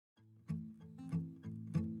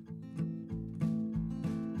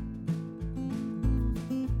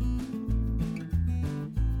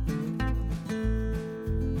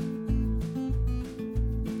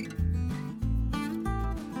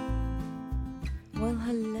Well,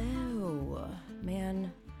 hello.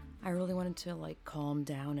 Man, I really wanted to calm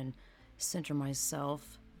down and center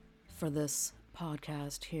myself for this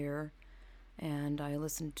podcast here. And I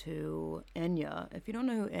listened to Enya. If you don't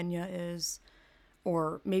know who Enya is,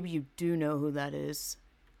 or maybe you do know who that is,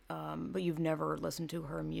 but you've never listened to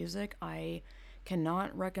her music, I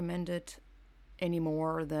cannot recommend it any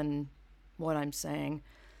more than what I'm saying.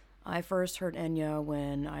 I first heard Enya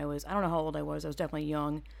when I don't know how old I was definitely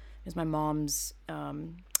young. It was my mom's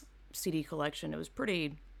CD collection. It was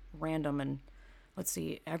pretty random, and let's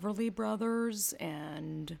see, Everly Brothers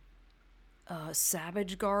and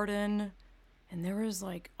Savage Garden, and there was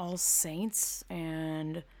All Saints,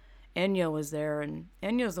 and Enya was there, and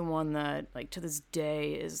Enya's the one that to this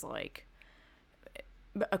day is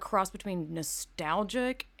a cross between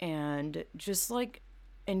nostalgic and just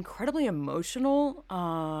incredibly emotional.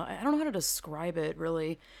 I don't know how to describe it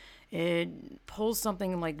really. It pulls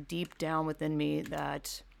something deep down within me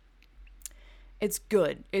that it's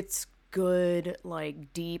good. It's good,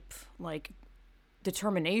 deep,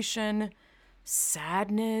 determination,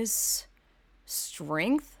 sadness,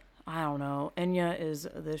 strength. I don't know. Enya is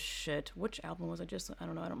this shit. Which album was it? I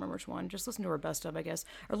don't know. I don't remember which one. Just listen to her best of, I guess.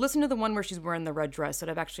 Or listen to the one where she's wearing the red dress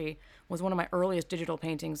that was one of my earliest digital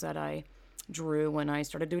paintings that I drew when I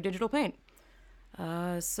started doing digital paint.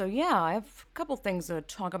 So yeah, I have a couple things to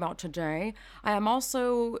talk about today. I am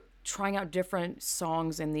also trying out different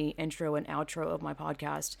songs in the intro and outro of my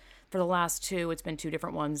podcast. For the last two, it's been two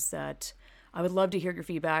different ones that I would love to hear your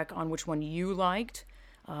feedback on which one you liked.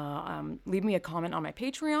 Leave me a comment on my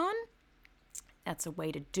Patreon. That's a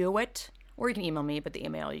way to do it. Or you can email me, but the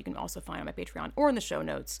email you can also find on my Patreon or in the show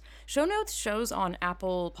notes. Show notes shows on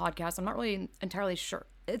Apple Podcasts. I'm not really entirely sure.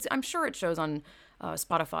 I'm sure it shows on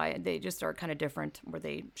Spotify. They just are kind of different where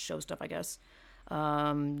they show stuff, I guess.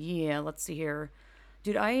 Yeah, let's see here.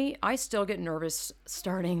 Dude, I still get nervous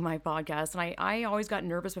starting my podcast, and I always got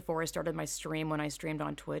nervous before I started my stream when I streamed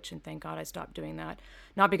on Twitch, and thank God I stopped doing that.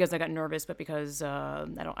 Not because I got nervous, but because I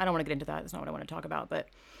don't want to get into that. That's not what I want to talk about, but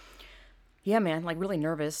yeah, man, really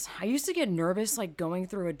nervous. I used to get nervous going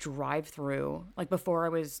through a drive-through, before I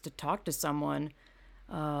was to talk to someone,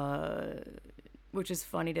 which is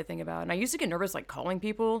funny to think about. And I used to get nervous calling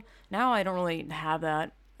people. Now I don't really have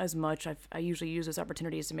that as much. I usually use those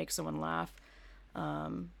opportunities to make someone laugh.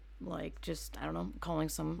 Just, I don't know, calling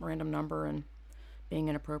some random number and being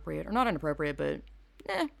inappropriate. Or not inappropriate, but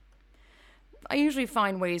I usually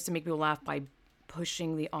find ways to make people laugh by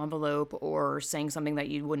pushing the envelope or saying something that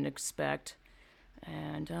you wouldn't expect.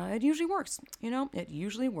 And it usually works. It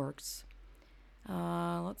usually works.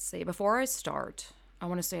 Let's see. Before I start, I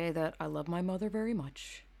want to say that I love my mother very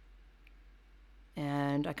much.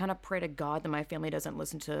 And I kind of pray to God that my family doesn't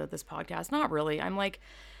listen to this podcast. Not really. I'm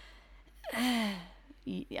I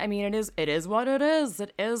mean, it is what it is.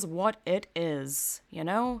 It is what it is.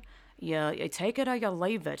 You take it or you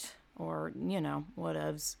leave it. Or,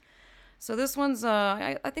 whatevs. So this one's,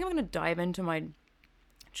 I think I'm going to dive into my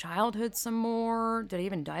childhood some more. Did I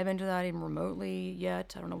even dive into that even remotely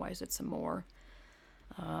yet? I don't know why I said some more.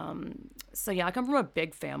 So yeah, I come from a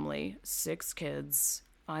big family, 6 kids.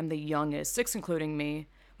 I'm the youngest, 6 including me.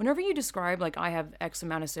 Whenever you describe, I have X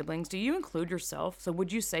amount of siblings, do you include yourself? So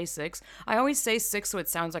would you say 6? I always say 6 so it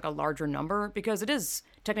sounds like a larger number, because it is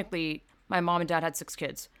technically, my mom and dad had 6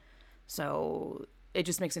 kids. So it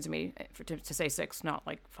just makes sense to me to say 6, not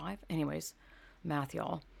 5. Anyways, math,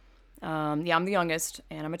 y'all. Yeah, I'm the youngest,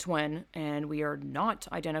 and I'm a twin, and we are not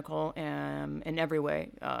identical in every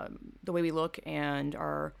way. The way we look and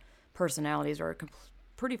our personalities are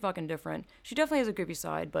pretty fucking different. She definitely has a goofy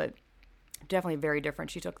side, but definitely very different.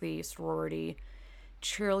 She took the sorority,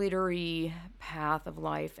 cheerleadery path of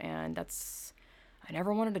life, and I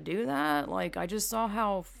never wanted to do that. I just saw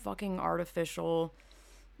how fucking artificial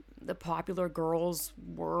the popular girls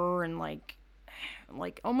were, and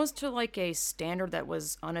almost to a standard that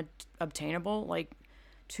was unobtainable,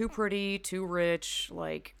 too pretty, too rich.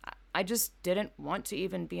 I just didn't want to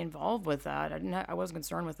even be involved with that. I wasn't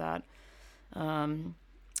concerned with that.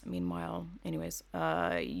 Meanwhile, anyways,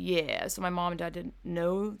 yeah, so my mom and dad didn't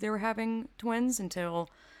know they were having twins until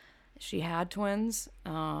she had twins,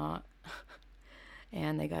 and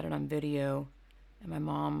they got it on video, and my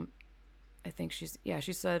mom, I think she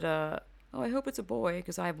said, oh, I hope it's a boy,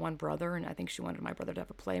 because I have one brother, and I think she wanted my brother to have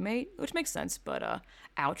a playmate, which makes sense, but,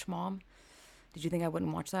 ouch, Mom. Did you think I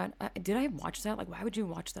wouldn't watch that? Did I watch that? Why would you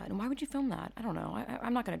watch that? And why would you film that? I don't know.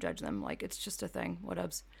 I'm not going to judge them. It's just a thing.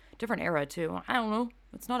 Whatevs. Different era, too. I don't know.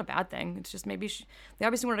 It's not a bad thing. It's just maybe they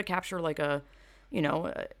obviously wanted to capture,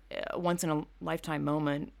 once in a lifetime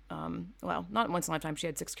moment. Well, not once in a lifetime. She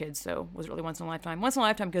had 6 kids, so was it really once in a lifetime? Once in a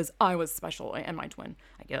lifetime because I was special and my twin,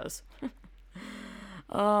 I guess.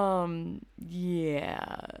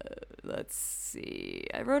 Yeah. Let's see.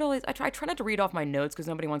 I wrote all these. I try not to read off my notes because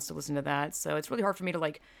nobody wants to listen to that. So it's really hard for me to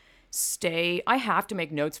like stay. I have to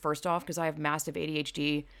make notes first off because I have massive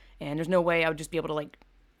ADHD, and there's no way I would just be able to like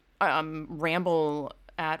ramble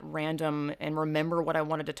at random and remember what I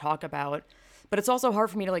wanted to talk about. But it's also hard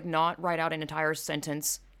for me to like not write out an entire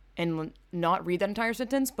sentence and not read that entire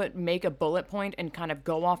sentence, but make a bullet point and kind of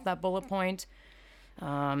go off that bullet point.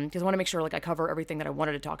 Because I want to make sure like I cover everything that I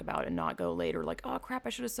wanted to talk about and not go later like, oh crap, I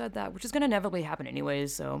should have said that, which is going to inevitably happen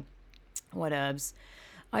anyways. So whatevs.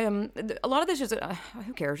 A lot of this just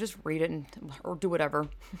who cares? Just read it or do whatever.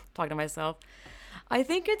 Talk to myself. I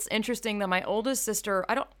think it's interesting that my oldest sister,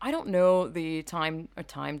 I don't know the time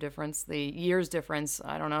difference, the years difference.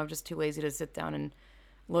 I don't know. I'm just too lazy to sit down and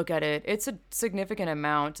look at it. It's a significant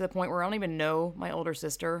amount to the point where I don't even know my older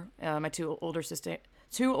sister, my two older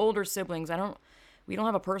siblings. We don't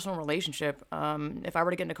have a personal relationship. If I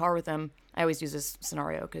were to get in a car with them, I always use this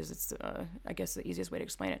scenario because it's, I guess, the easiest way to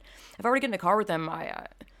explain it. If I were to get in a car with them, I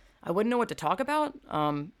wouldn't know what to talk about.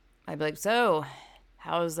 I'd be like, so,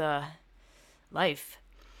 how's life?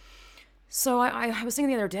 So I was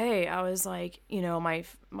thinking the other day, I was like,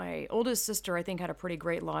 my oldest sister, I think, had a pretty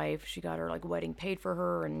great life. She got her like wedding paid for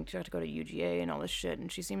her, and she got to go to UGA and all this shit,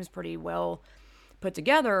 and she seems pretty well put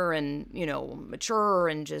together and, mature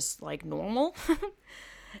and just like normal.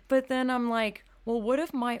 But then I'm like, well, what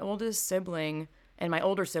if my oldest sibling and my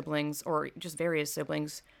older siblings, or just various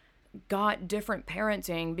siblings, got different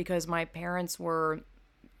parenting because my parents were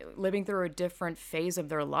living through a different phase of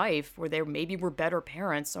their life where they maybe were better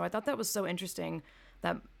parents. So I thought that was so interesting,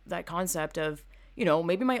 that concept of,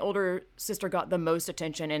 maybe my older sister got the most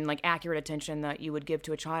attention and like accurate attention that you would give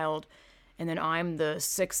to a child. And then I'm the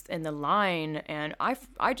sixth in the line. And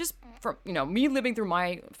I just, from, me living through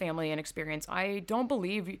my family and experience, I don't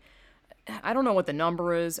know what the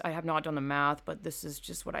number is. I have not done the math, but this is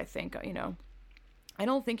just what I think, I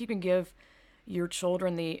don't think you can give your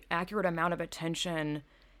children the accurate amount of attention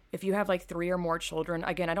if you have like 3 or more children.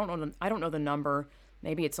 Again, I don't know the number.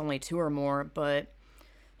 Maybe it's only 2 or more, but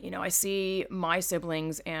I see my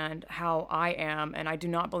siblings and how I am, and I do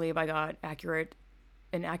not believe I got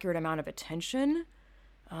an accurate amount of attention.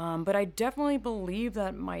 But I definitely believe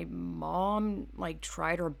that my mom like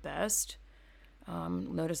tried her best.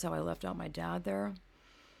 Notice how I left out my dad there.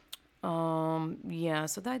 Yeah,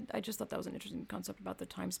 so that I just thought that was an interesting concept about the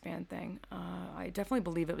time span thing. I definitely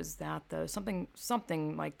believe it was that though, something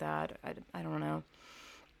like that. I don't know.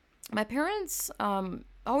 My parents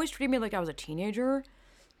always treated me like I was a teenager,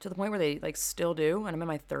 to the point where they like still do, and I'm in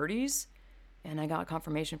my 30s, and I got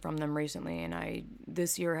confirmation from them recently, and I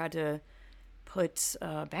this year had to put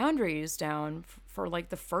boundaries down for like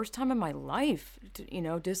the first time in my life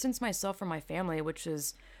to, distance myself from my family, which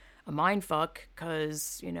is a mind fuck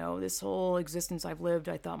because, this whole existence I've lived,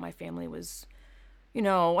 I thought my family was, I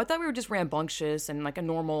thought we were just rambunctious and like a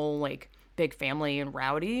normal, like big family and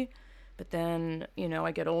rowdy. But then,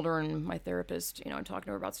 I get older and my therapist, I'm talking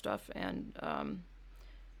to her about stuff, and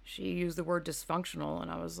she used the word dysfunctional, and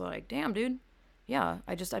I was like, damn, dude. Yeah,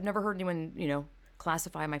 I've never heard anyone,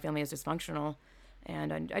 classify my family as dysfunctional.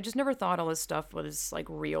 And I just never thought all this stuff was like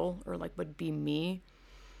real or like would be me.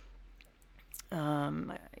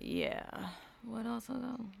 Yeah. What else?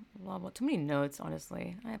 Blah, blah. Too many notes,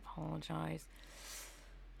 honestly. I apologize.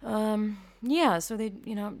 Yeah, so they,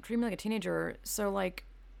 treat me like a teenager. So like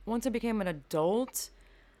once I became an adult,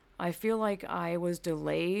 I feel like I was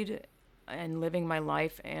delayed in living my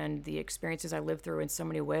life and the experiences I lived through in so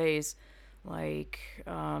many ways. Like,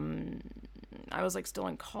 I was like still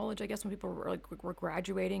in college, I guess, when people were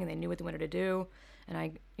graduating and they knew what they wanted to do. And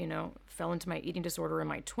I, fell into my eating disorder in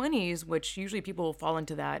my 20s, which usually people fall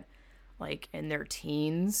into that like in their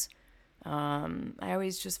teens. I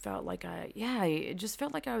always just felt like it just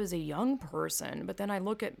felt like I was a young person. But then I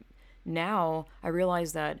look at now, I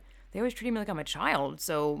realize that they always treated me like I'm a child.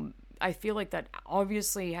 So I feel like that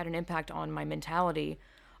obviously had an impact on my mentality,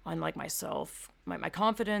 on like myself, my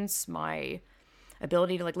confidence, my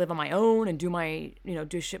ability to like live on my own and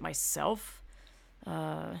do shit myself.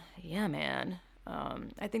 Yeah, man.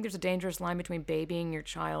 I think there's a dangerous line between babying your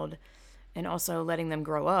child and also letting them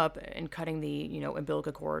grow up and cutting the,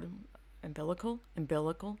 umbilical cord. Umbilical? I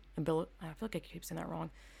feel like I keep saying that wrong.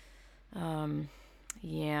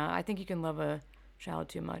 Yeah, I think you can love a child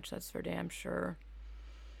too much. That's for damn sure.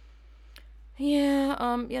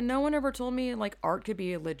 Yeah, no one ever told me like art could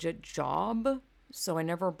be a legit job. So I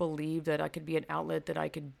never believed that I could be an outlet that I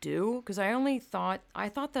could do, because I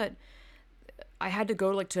thought that I had to go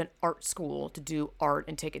like to an art school to do art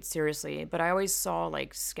and take it seriously. But I always saw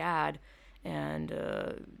like SCAD and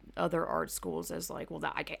other art schools as like, well,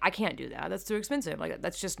 I can't do that. That's too expensive. Like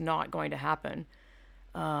that's just not going to happen.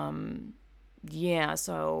 Yeah,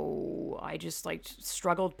 so I just like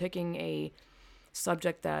struggled picking a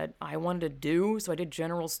subject that I wanted to do. So I did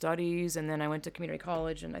general studies, and then I went to community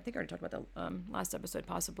college, and I think I already talked about that last episode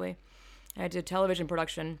possibly. I did television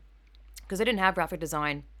production because I didn't have graphic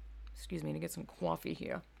design. Excuse me, to get some coffee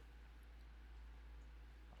here.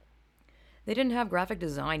 They didn't have graphic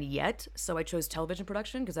design yet, so I chose television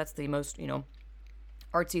production because that's the most,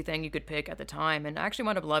 artsy thing you could pick at the time. And I actually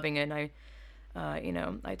wound up loving it. And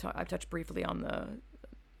I've touched briefly on the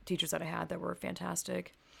teachers that I had that were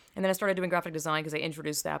fantastic. And then I started doing graphic design because they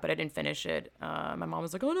introduced that, but I didn't finish it. My mom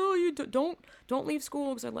was like, "Oh no, you don't leave school,"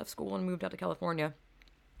 because I left school and moved out to California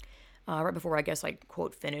right before I guess I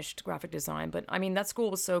quote finished graphic design. But I mean that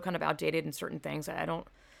school was so kind of outdated in certain things. I don't.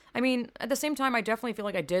 I mean, at the same time, I definitely feel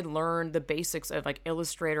like I did learn the basics of like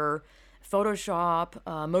Illustrator,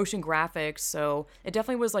 Photoshop, motion graphics. So it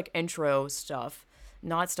definitely was like intro stuff,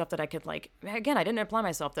 not stuff that I could like. Again, I didn't apply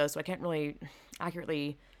myself though, so I can't really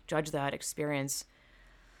accurately judge that experience.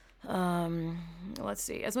 Let's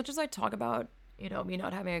see. As much as I talk about, me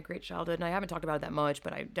not having a great childhood, and I haven't talked about it that much,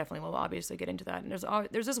 but I definitely will obviously get into that. And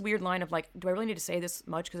there's this weird line of like, do I really need to say this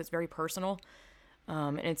much because it's very personal?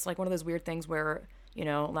 And it's like one of those weird things where,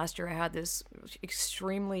 last year I had this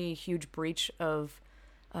extremely huge breach of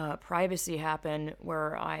privacy happen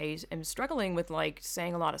where I am struggling with like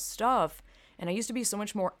saying a lot of stuff. And I used to be so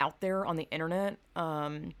much more out there on the internet,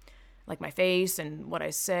 like my face and what I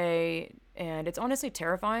say. And it's honestly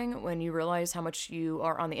terrifying when you realize how much you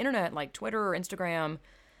are on the internet, like Twitter or Instagram.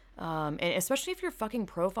 And especially if your fucking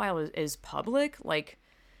profile is public, like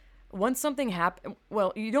once something happen,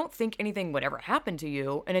 well, you don't think anything would ever happen to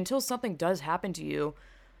you. And until something does happen to you,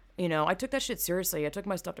 I took that shit seriously. I took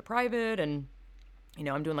my stuff to private, and,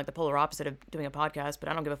 I'm doing like the polar opposite of doing a podcast, but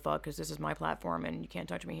I don't give a fuck because this is my platform and you can't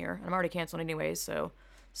touch me here. And I'm already canceled anyways, so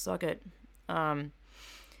suck it.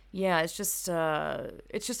 Yeah, it's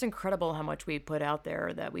just incredible how much we put out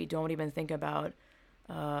there that we don't even think about.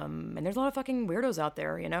 And there's a lot of fucking weirdos out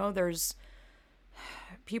there, There's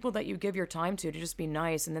people that you give your time to just be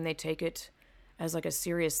nice, and then they take it as like a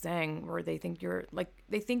serious thing where they think you're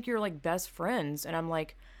like best friends, and I'm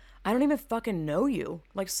like, I don't even fucking know you.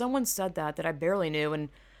 Like someone said that I barely knew, and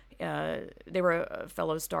they were a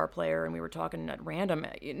fellow star player, and we were talking at random.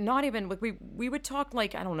 Not even like we would talk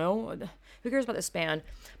like, I don't know, who cares about this band?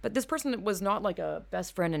 But this person was not like a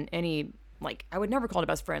best friend in any, like, I would never call it a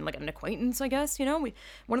best friend, like an acquaintance, I guess. One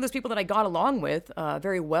of those people that I got along with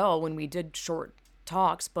very well when we did short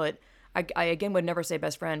talks, but I again would never say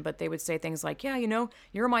best friend, but they would say things like, yeah,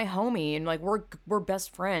 you're my homie, and like we're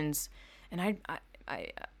best friends, and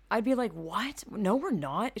I'd be like, what? No, we're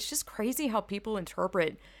not. It's just crazy how people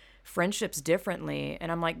interpret friendships differently.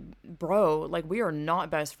 And I'm like, bro, like we are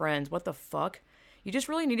not best friends. What the fuck? You just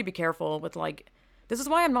really need to be careful with like, this is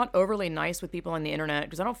why I'm not overly nice with people on the internet,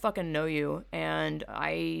 because I don't fucking know you. And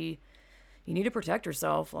you need to protect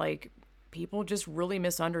yourself. Like people just really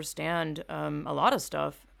misunderstand a lot of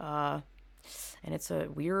stuff. And it's a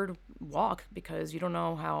weird walk because you don't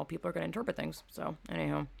know how people are going to interpret things. So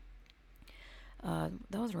anyhow,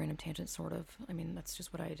 that was a random tangent, sort of. I mean, that's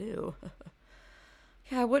just what I do.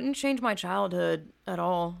 Yeah, I wouldn't change my childhood at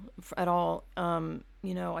all.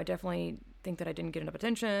 I definitely think that I didn't get enough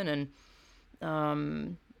attention,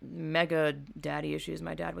 and mega daddy issues.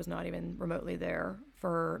 My dad was not even remotely there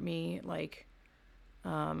for me. Like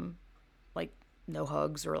no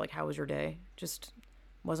hugs or like, how was your day? Just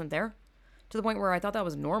wasn't there. To the point where I thought that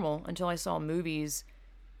was normal until I saw movies,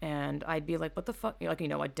 and I'd be like, what the fuck? Like,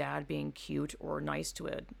 a dad being cute or nice to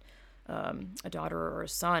a daughter or a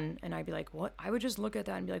son, and I'd be like, what? I would just look at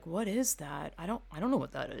that and be like, what is that? I don't know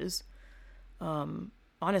what that is.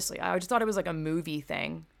 Honestly, I just thought it was like a movie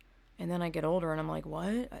thing. And then I get older and I'm like,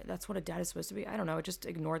 what? That's what a dad is supposed to be? I don't know. I just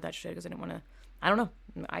ignored that shit because I didn't want to, I don't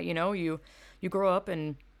know. You grow up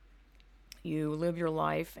and you live your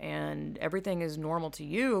life and everything is normal to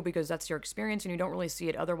you because that's your experience, and you don't really see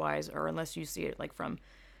it otherwise, or unless you see it like from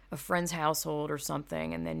a friend's household or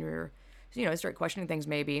something, and then you're, start questioning things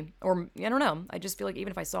maybe. Or I don't know. I just feel like even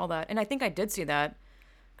if I saw that, and I think I did see that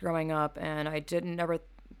growing up, and I didn't ever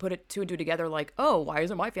put it two and two together like, oh, why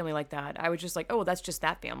isn't my family like that? I was just like, oh, that's just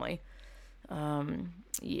that family.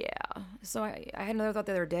 Yeah. So I had another thought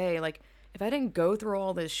the other day, like if I didn't go through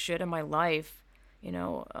all this shit in my life, I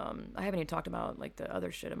haven't even talked about like the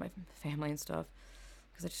other shit in my family and stuff,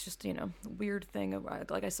 Because it's just, a weird thing,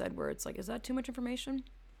 like I said, where it's like, is that too much information?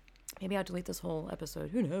 Maybe I'll delete this whole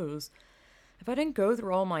episode. Who knows? If I didn't go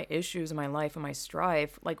through all my issues in my life and my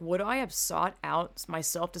strife, like, would I have sought out my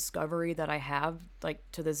self-discovery that I have, like,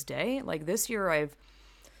 to this day? Like, this year I've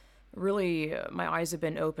really, my eyes have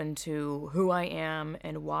been open to who I am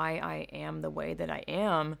and why I am the way that I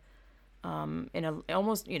am.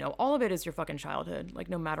 Almost, all of it is your fucking childhood. Like,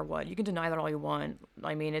 no matter what. You can deny that all you want.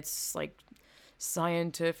 I mean, it's, like,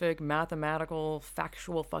 scientific, mathematical,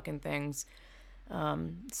 factual fucking things.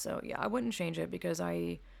 So, yeah, I wouldn't change it because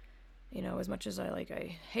as much as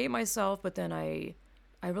I hate myself, but then I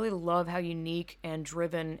really love how unique and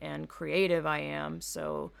driven and creative I am.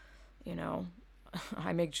 So,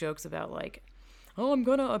 I make jokes about like, oh, I'm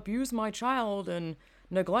gonna abuse my child and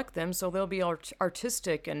neglect them so they'll be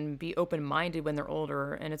artistic and be open-minded when they're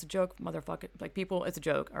older. And it's a joke, motherfucker. Like, people, it's a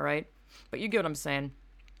joke, all right? But you get what I'm saying.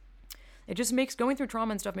 It just makes going through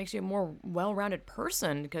trauma and stuff makes you a more well-rounded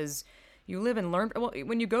person because you live and learn. Well,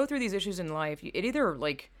 when you go through these issues in life, you either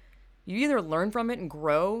learn from it and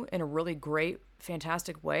grow in a really great,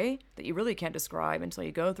 fantastic way that you really can't describe until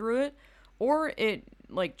you go through it, or it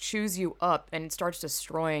like chews you up and it starts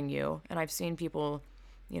destroying you. And I've seen people,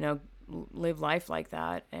 live life like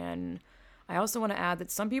that. And I also want to add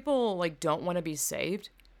that some people like don't want to be saved.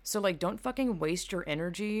 So like, don't fucking waste your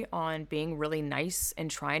energy on being really nice and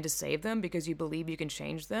trying to save them because you believe you can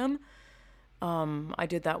change them. I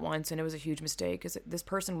did that once and it was a huge mistake because this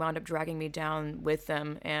person wound up dragging me down with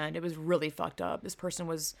them and it was really fucked up. This person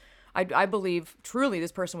was, I believe truly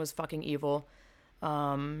this person was fucking evil.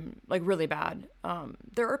 Like really bad.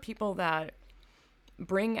 There are people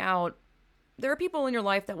in your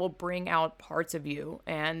life that will bring out parts of you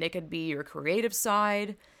and they could be your creative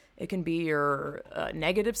side. It can be your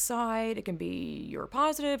negative side. It can be your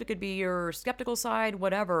positive. It could be your skeptical side,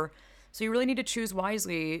 whatever. So you really need to choose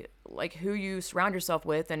wisely, like who you surround yourself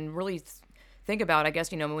with and really think about, I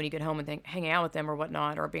guess, when you get home and hanging out with them or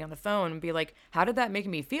whatnot, or being on the phone and be like, how did that make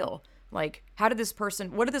me feel? Like, what did this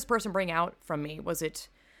person bring out from me? Was it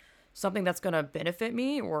something that's going to benefit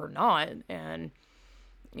me or not? And,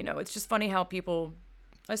 it's just funny how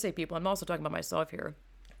I say people, I'm also talking about myself here.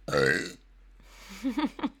 I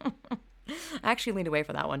actually leaned away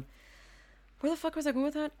for that one. Where the fuck was I going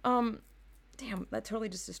with that? Damn, that totally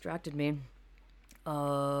just distracted me.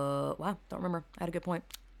 Wow, don't remember. I had a good point.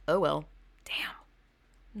 Oh well. Damn.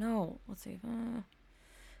 No, let's see.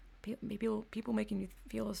 People making you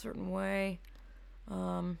feel a certain way.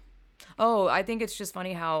 I think it's just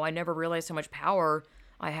funny how I never realized how much power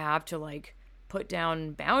I have to like put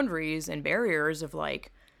down boundaries and barriers of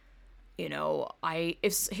like,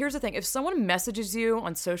 here's the thing, if someone messages you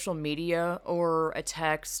on social media or a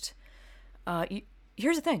text,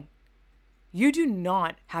 here's the thing. You do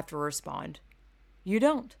not have to respond. You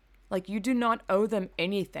don't. Like, you do not owe them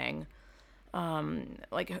anything.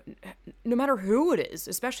 Like, no matter who it is,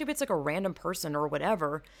 especially if it's like a random person or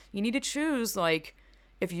whatever, you need to choose, like,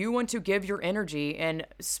 if you want to give your energy and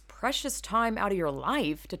precious time out of your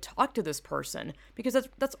life to talk to this person, because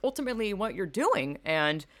that's ultimately what you're doing.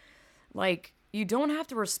 And, like, you don't have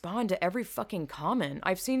to respond to every fucking comment.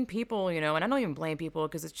 I've seen people, and I don't even blame people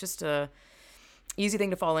because it's just a easy thing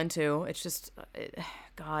to fall into. It's just,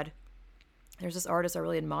 God, there's this artist I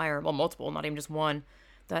really admire. Well, multiple, not even just one,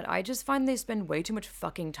 that I just find they spend way too much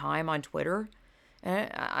fucking time on Twitter.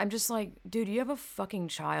 And I'm just like, dude, you have a fucking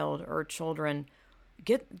child or children.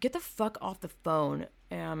 Get the fuck off the phone.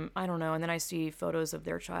 I don't know. And then I see photos of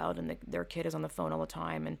their child and their kid is on the phone all the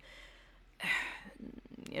time. And,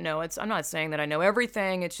 I'm not saying that I know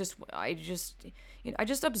everything. It's just, I just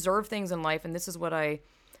observe things in life. And this is what I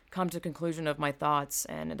come to the conclusion of my thoughts,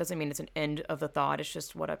 and it doesn't mean it's an end of the thought. It's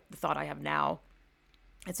just the thought I have now.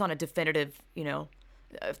 It's not a definitive,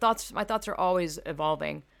 thoughts. My thoughts are always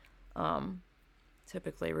evolving,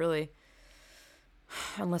 typically, really,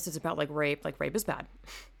 unless it's about like rape. Like, rape is bad.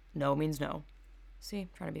 No means no. See, I'm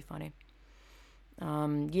trying to be funny.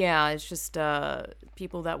 Yeah, it's just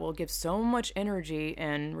people that will give so much energy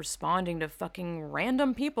and responding to fucking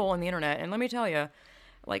random people on the internet. And let me tell you,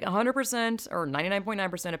 like 100% or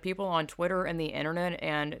 99.9% of people on Twitter and the internet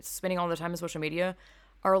and spending all the time on social media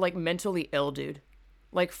are like mentally ill, dude.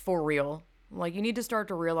 Like, for real. Like, you need to start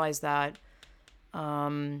to realize that.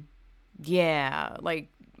 Yeah, like,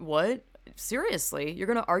 what? Seriously, you're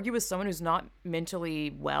gonna argue with someone who's not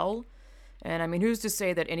mentally well? And I mean, who's to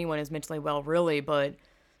say that anyone is mentally well, really? But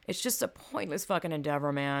it's just a pointless fucking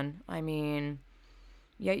endeavor, man. I mean,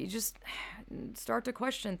 yeah, you just start to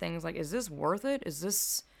question things like, is this worth it? Is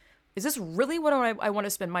this really what I want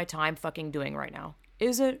to spend my time fucking doing right now?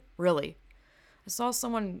 Is it really? I saw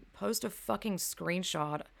someone post a fucking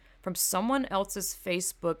screenshot from someone else's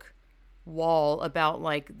Facebook wall about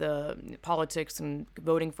like the politics and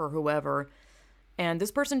voting for whoever. And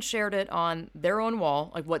this person shared it on their own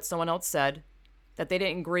wall, like what someone else said that they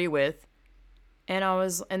didn't agree with. And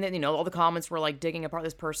then, all the comments were like digging apart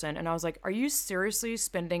this person. And I was like, are you seriously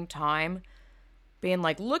spending time being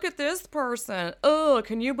like, look at this person? Oh,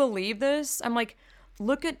 can you believe this? I'm like,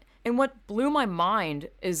 and what blew my mind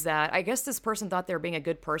is that I guess this person thought they were being a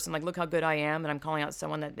good person. Like, look how good I am. And I'm calling out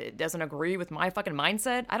someone that doesn't agree with my fucking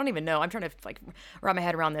mindset. I don't even know. I'm trying to like wrap my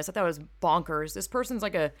head around this. I thought it was bonkers. This person's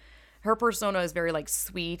like her persona is very like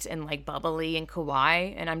sweet and like bubbly and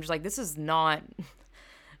kawaii. And I'm just like, this is not,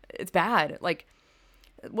 it's bad. Like,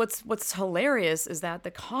 what's hilarious is that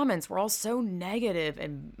the comments were all so negative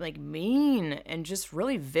and like mean and just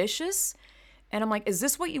really vicious. And I'm like, is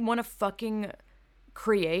this what you want to fucking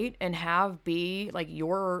create and have be like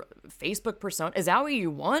your Facebook persona? Is that what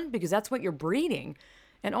you want? Because that's what you're breeding.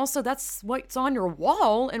 And also that's what's on your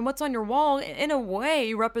wall, and what's on your wall in a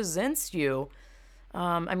way represents you.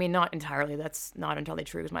 I mean, not entirely. That's not entirely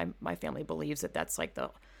true, because my family believes that that's like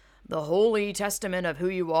the holy testament of who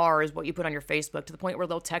you are is what you put on your Facebook, to the point where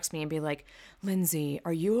they'll text me and be like, Lindsay,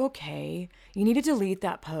 are you okay? You need to delete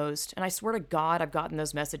that post. And I swear to God, I've gotten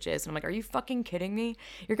those messages. And I'm like, are you fucking kidding me?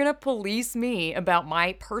 You're going to police me about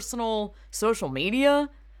my personal social media?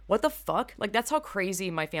 What the fuck? Like, that's how crazy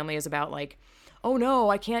my family is about, like, oh no,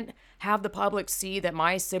 I can't have the public see that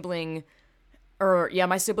my sibling or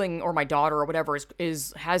my daughter or whatever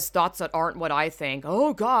has thoughts that aren't what I think.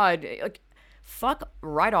 Oh God. Like, fuck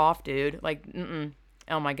right off, dude. Like,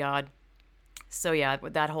 oh my God. So yeah,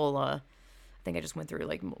 with that whole, I think I just went through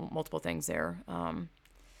like multiple things there.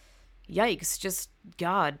 Yikes. Just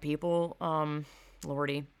God, people.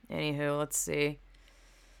 Lordy. Anywho, let's see.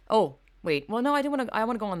 Oh, wait. Well, no, I want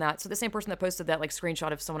to go on that. So the same person that posted that like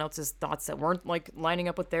screenshot of someone else's thoughts that weren't like lining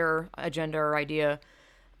up with their agenda or idea,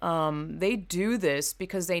 they do this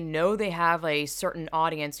because they know they have a certain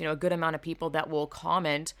audience, a good amount of people that will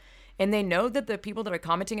comment. And they know that the people that are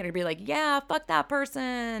commenting are going to be like, yeah, fuck that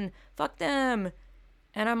person. Fuck them.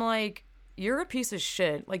 And I'm like, you're a piece of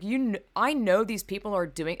shit. Like, I know these people are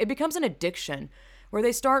doing, it becomes an addiction where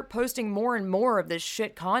they start posting more and more of this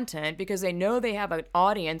shit content because they know they have an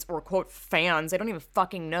audience, or quote fans, they don't even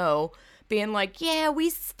fucking know, being like, yeah, we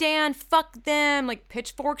stand, fuck them, like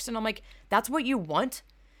pitchforks. And I'm like, that's what you want?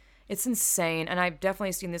 It's insane. And I've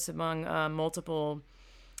definitely seen this among multiple,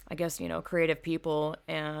 I guess, creative people,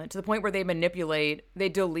 and to the point where they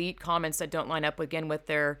delete comments that don't line up again with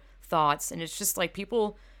their thoughts. And it's just like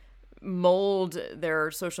people mold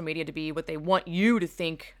their social media to be what they want you to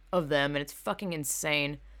think of them. And it's fucking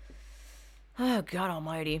insane. Oh, God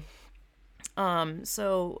almighty. Yeah,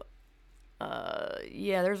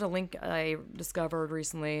 there's a link I discovered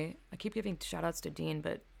recently. I keep giving shout outs to Dean,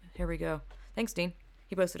 but here we go. Thanks, Dean.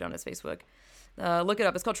 He posted it on his Facebook. Look it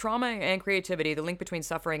up. It's called Trauma and Creativity, The Link Between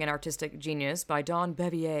Suffering and Artistic Genius by Don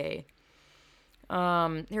Bevier.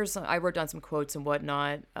 I wrote down some quotes and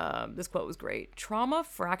whatnot. This quote was great. Trauma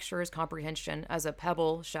fractures comprehension as a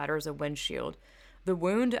pebble shatters a windshield. The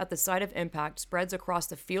wound at the site of impact spreads across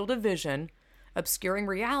the field of vision, obscuring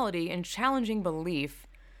reality and challenging belief.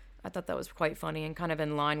 I thought that was quite funny and kind of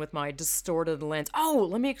in line with my distorted lens. Oh,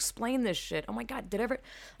 let me explain this shit. Oh my God, I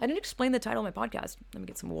didn't explain the title of my podcast. Let me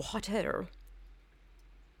get some water.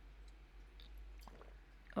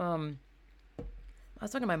 I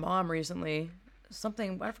was talking to my mom recently. I forgot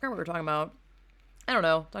what we were talking about. I don't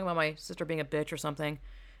know. Talking about my sister being a bitch or something.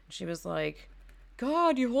 And she was like,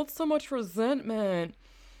 God, you hold so much resentment.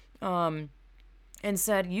 And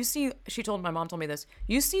said, my mom told me this,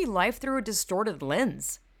 you see life through a distorted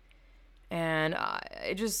lens. And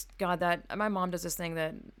my mom does this thing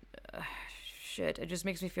that, shit, it just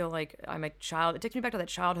makes me feel like I'm a child. It takes me back to that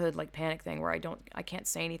childhood, like, panic thing where I can't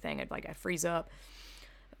say anything. I freeze up.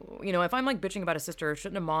 If I'm, like, bitching about a sister,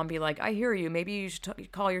 shouldn't a mom be like, I hear you, maybe you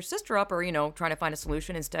should call your sister up, or, trying to find a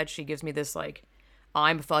solution. Instead, she gives me this, like,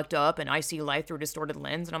 I'm fucked up and I see life through a distorted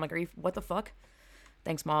lens. And I'm like, what the fuck?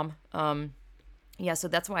 Thanks, Mom. Yeah, so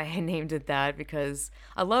that's why I named it that, because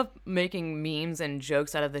I love making memes and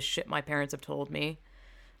jokes out of the shit my parents have told me.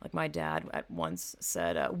 Like, my dad at once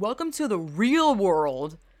said, welcome to the real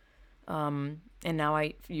world. And now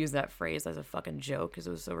I use that phrase as a fucking joke because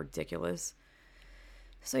it was so ridiculous.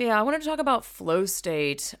 So yeah, I wanted to talk about flow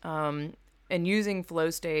state, and using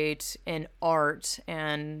flow state in art.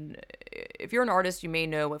 And if you're an artist, you may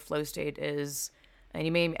know what flow state is. And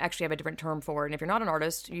you may actually have a different term for it. And if you're not an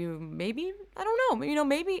artist, you maybe, I don't know,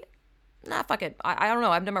 maybe, fuck it. I don't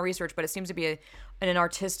know. I've done my research, but it seems to be an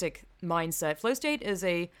artistic mindset. Flow state is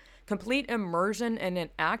a complete immersion in an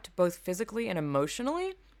act, both physically and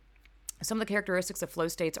emotionally. Some of the characteristics of flow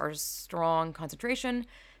states are strong concentration,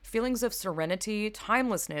 feelings of serenity,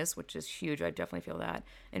 timelessness, which is huge, I definitely feel that,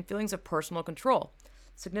 and feelings of personal control.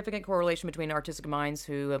 Significant correlation between artistic minds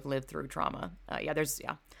who have lived through trauma.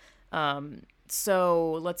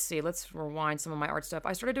 So let's see, let's rewind some of my art stuff.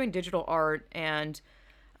 I started doing digital art and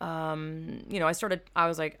I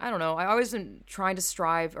was like, I don't know. I always been trying to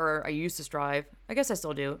strive, or I used to strive. I guess I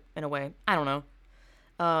still do in a way. I don't know.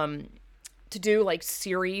 To do like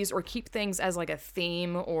series or keep things as like a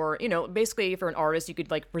theme, or, basically if you're an artist, you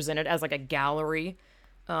could like present it as like a gallery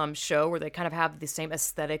show where they kind of have the same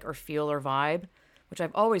aesthetic or feel or vibe, which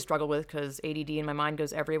I've always struggled with because ADD in my mind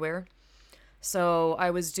goes everywhere. So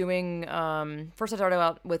I was doing, first I started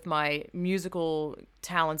out with my musical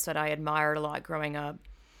talents that I admired a lot growing up.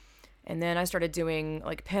 And then I started doing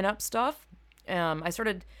like pinup stuff. I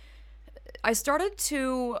started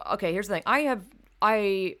to, okay, here's the thing.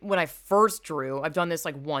 When I first drew, I've done this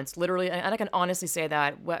like once, literally, and I can honestly say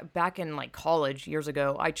that back in like college years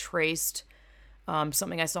ago, I traced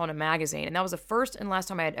something I saw in a magazine. And that was the first and last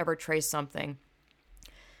time I had ever traced something.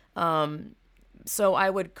 So I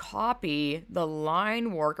would copy the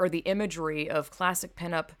line work or the imagery of classic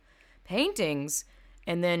pinup paintings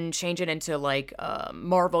and then change it into like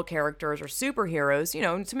Marvel characters or superheroes,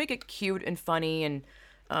 to make it cute and funny and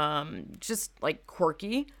just like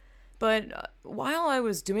quirky. But while I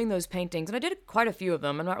was doing those paintings, and I did quite a few of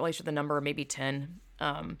them, I'm not really sure the number, maybe 10.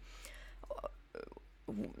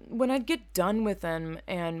 When I'd get done with them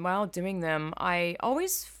and while doing them, I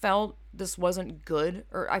always felt this wasn't good,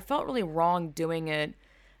 or I felt really wrong doing it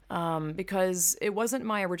because it wasn't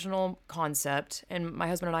my original concept. And my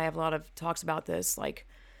husband and I have a lot of talks about this, like,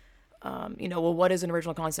 well, what is an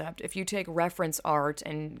original concept? If you take reference art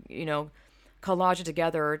and, collage it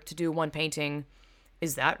together to do one painting,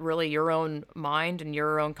 is that really your own mind and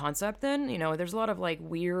your own concept then? There's a lot of like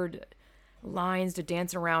weird lines to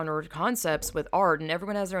dance around or concepts with art, and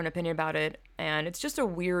everyone has their own opinion about it, and it's just a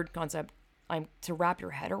weird concept to wrap your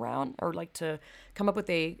head around, or like to come up with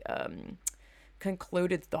a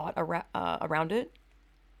concluded thought around it.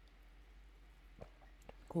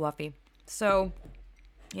 Coffee. So,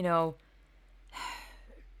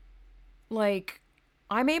 like,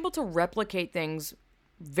 I'm able to replicate things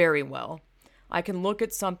very well. I can look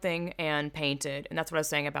at something and paint it. And that's what I was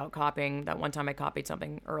saying about copying. That one time I copied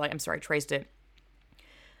something, or traced it.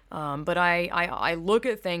 But I look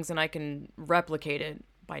at things and I can replicate it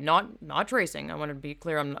by not tracing. I want to be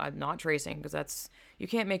clear, I'm not tracing, because you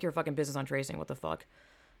can't make your fucking business on tracing. What the fuck?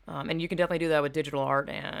 And you can definitely do that with digital art,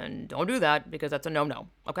 and don't do that because that's a no-no.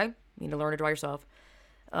 Okay? You need to learn to draw yourself.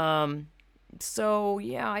 So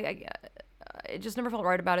yeah, I just never felt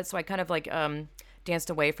right about it. So I kind of like danced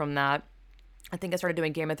away from that. I think I started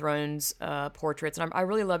doing Game of Thrones portraits, and I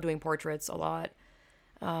really love doing portraits a lot.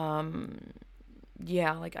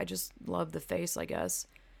 Yeah, like I just love the face, I guess,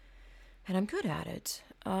 and I'm good at it.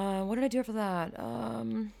 What did I do after that? I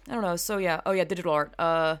don't know. So yeah, digital art.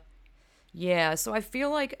 Yeah, so I feel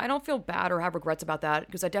like I don't feel bad or have regrets about that,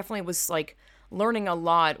 because I definitely was like learning a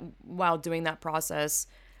lot while doing that process.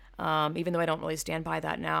 Even though I don't really stand by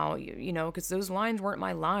that now, because those lines weren't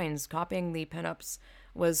my lines. Copying the pinups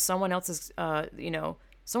was someone else's,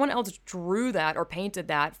 someone else drew that or painted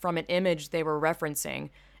that from an image they were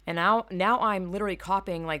referencing. And now I'm literally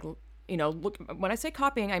copying, like, look, when I say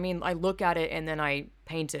copying, I mean, I look at it and then I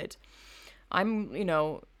paint it. I'm,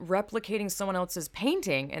 replicating someone else's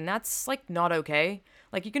painting, and that's like not okay.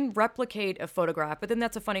 Like, you can replicate a photograph, but then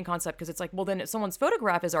that's a funny concept, because it's like, well, then if someone's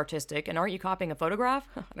photograph is artistic, and aren't you copying a photograph?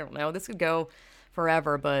 I don't know. This could go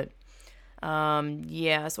forever, but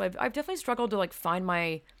yeah. So I've definitely struggled to like find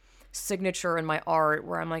my signature in my art,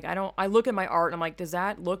 where I'm like, I look at my art and I'm like, does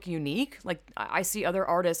that look unique? Like, I see other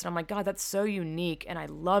artists and I'm like, God, that's so unique, and I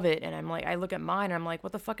love it. And I'm like, I look at mine and I'm like,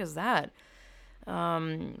 what the fuck is that?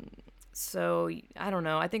 So I don't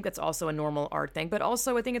know. I think that's also a normal art thing, but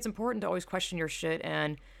also I think it's important to always question your shit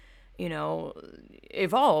and,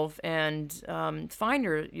 evolve and find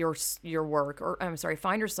your work, or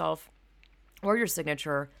find yourself or your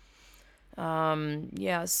signature.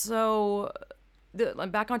 Yeah. So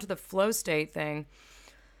back onto the flow state thing.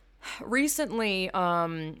 Recently,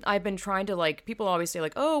 I've been trying to, like, people always say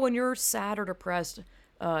like, oh, when you're sad or depressed,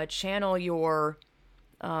 channel your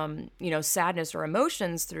sadness or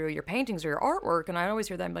emotions through your paintings or your artwork. And I always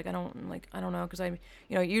hear that. I'm like, I don't know. Cause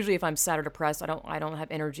usually if I'm sad or depressed, I don't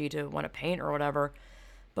have energy to want to paint or whatever.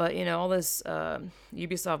 But, all this,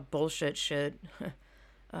 Ubisoft bullshit shit,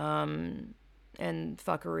 and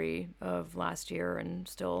fuckery of last year, and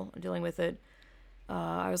still dealing with it.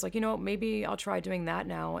 I was like, maybe I'll try doing that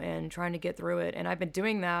now and trying to get through it. And I've been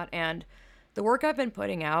doing that, and the work I've been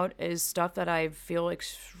putting out is stuff that I feel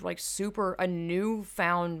like super a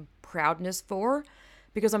newfound proudness for,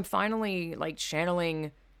 because I'm finally like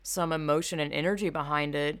channeling some emotion and energy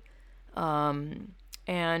behind it.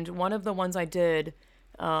 And one of the ones I did,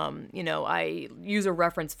 I use a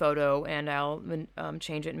reference photo and I'll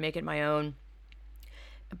change it and make it my own.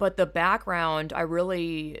 But the background, I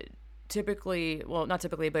really typically, well, not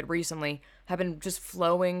typically, but recently, have been just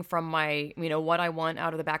flowing from my, what I want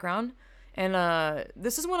out of the background. And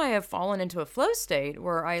this is when I have fallen into a flow state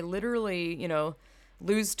where I literally,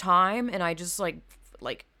 lose time, and I just like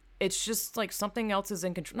it's just like something else is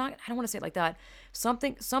in control. Not, I don't want to say it like that.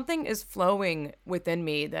 Something is flowing within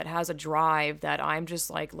me that has a drive that I'm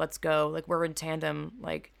just like, let's go. Like we're in tandem.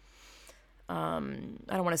 Like, I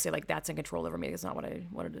don't want to say like that's in control over me. That's not what I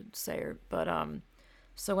wanted to say. But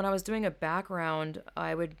so when I was doing a background,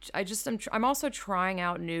 I'm also trying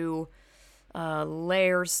out new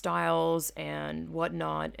layer styles and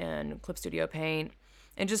whatnot and Clip Studio Paint,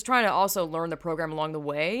 and just trying to also learn the program along the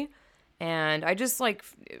way. And I just like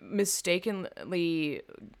mistakenly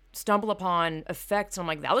stumble upon effects. And I'm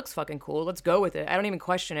like, that looks fucking cool. Let's go with it. I don't even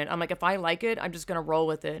question it. I'm like, if I like it, I'm just going to roll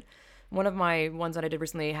with it. One of my ones that I did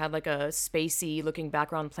recently had like a spacey looking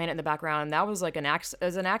background, planet in the background. And that was like an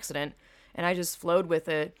accident. And I just flowed with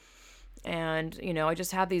it. And, I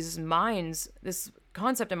just have these this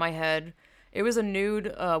concept in my head. It was a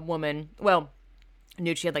nude woman. Well,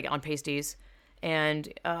 nude, she had like on pasties.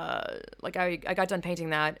 And like I got done painting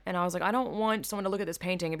that, and I was like, I don't want someone to look at this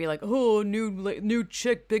painting and be like, oh, new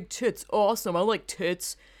chick, big tits, awesome, I like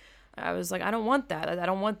tits. I was like, I don't want that. I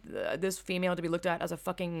don't want this female to be looked at as a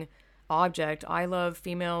fucking object. I love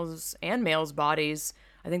females and males' bodies.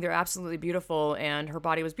 I think they're absolutely beautiful, and her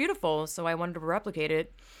body was beautiful, so I wanted to replicate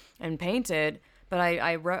it and paint it. But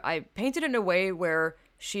I painted it in a way where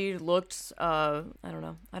she looked, I don't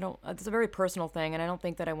know. It's a very personal thing, and I don't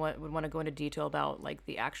think that I would want to go into detail about like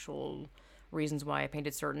the actual reasons why I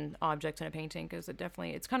painted certain objects in a painting, because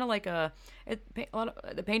it's kind of like a lot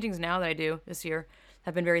of the paintings now that I do this year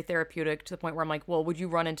have been very therapeutic, to the point where I'm like, well, would you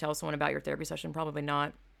run and tell someone about your therapy session? Probably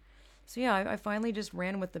not. So yeah, I finally just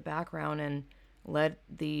ran with the background and let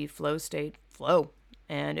the flow state flow.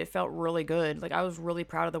 And it felt really good. Like I was really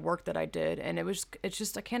proud of the work that I did. And it's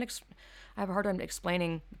just, I have a hard time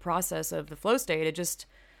explaining the process of the flow state. It just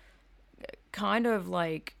kind of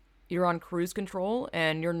like you're on cruise control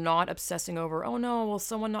and you're not obsessing over, oh no, will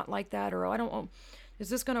someone not like that? Or, is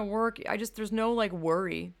this going to work? There's no like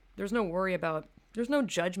worry. There's no worry there's no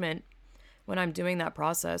judgment when I'm doing that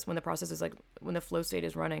process, when the flow state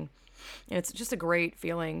is running. And it's just a great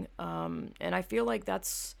feeling. And I feel like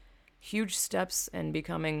that's huge steps in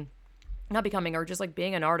or just like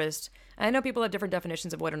being an artist. And I know people have different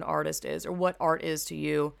definitions of what an artist is or what art is to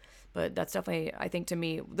you, but that's definitely, I think, to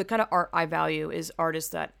me, the kind of art I value is artists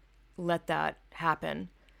that let that happen.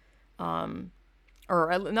 Or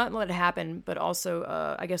not let it happen, but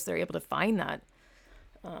also, I guess they're able to find that.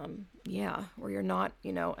 Where you're not,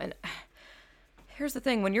 and here's the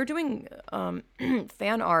thing, when you're doing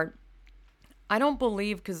fan art, I don't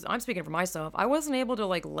believe, because I'm speaking for myself, I wasn't able to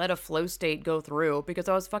like let a flow state go through because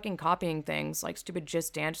I was fucking copying things like stupid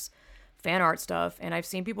Just Dance fan art stuff. And I've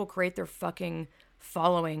seen people create their fucking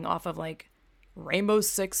following off of like Rainbow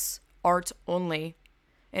Six art only.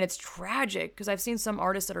 And it's tragic because I've seen some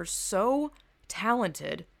artists that are so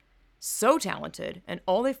talented, and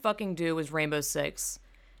all they fucking do is Rainbow Six.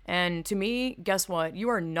 And to me, guess what? You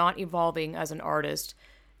are not evolving as an artist.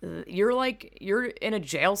 You're in a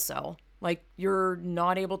jail cell. Like, you're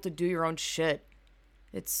not able to do your own shit.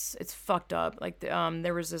 It's fucked up. Like,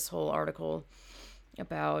 there was this whole article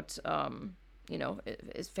about,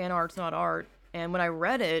 is fan art's not art. And when I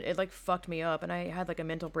read it, it, like, fucked me up. And I had, like, a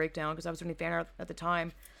mental breakdown because I was doing fan art at the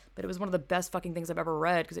time. But it was one of the best fucking things I've ever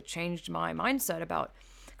read because it changed my mindset about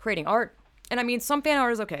creating art. And, I mean, some fan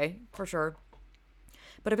art is okay, for sure.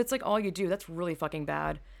 But if it's, like, all you do, that's really fucking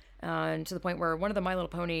bad. And to the point where one of the My Little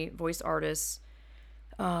Pony voice artists...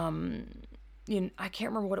 I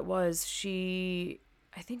can't remember what it was. I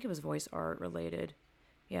think it was voice art related.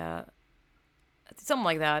 Yeah. Something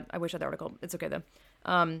like that. I wish I had the article. It's okay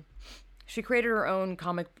though. She created her own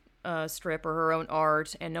comic strip or her own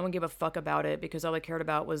art, and no one gave a fuck about it because all they cared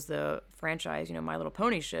about was the franchise, My Little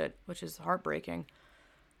Pony shit, which is heartbreaking.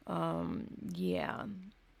 Yeah.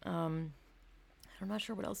 I'm not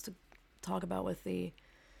sure what else to talk about with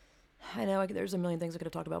I know there's a million things I could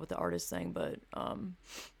have talked about with the artist thing, but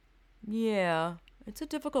yeah, it's a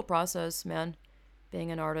difficult process, man,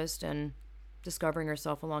 being an artist and discovering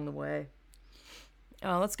yourself along the way.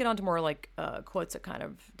 Let's get on to more like quotes that kind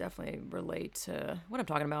of definitely relate to what I'm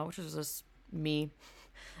talking about, which is just me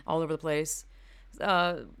all over the place.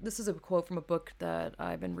 This is a quote from a book that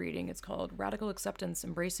I've been reading. It's called Radical Acceptance,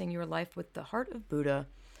 Embracing Your Life with the Heart of Buddha.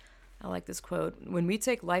 I like this quote. When we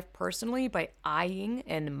take life personally by eyeing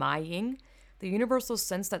and mying, the universal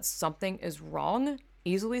sense that something is wrong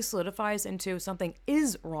easily solidifies into something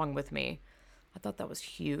is wrong with me. I thought that was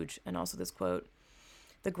huge. And also this quote,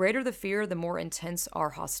 the greater the fear, the more intense our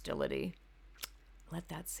hostility. Let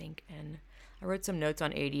that sink in. I wrote some notes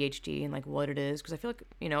on ADHD and like what it is, because I feel like,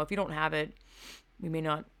 if you don't have it, we may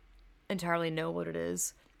not entirely know what it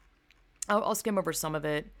is. I'll skim over some of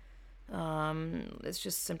it. It's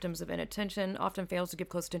just symptoms of inattention, often fails to give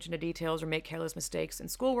close attention to details or make careless mistakes in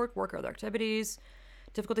schoolwork, work, or other activities.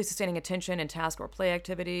 Difficulty sustaining attention in task or play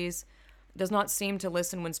activities. Does not seem to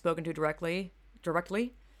listen when spoken to directly.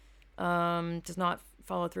 Does not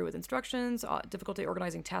follow through with instructions. Difficulty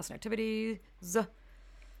organizing tasks and activities.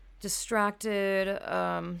 Distracted.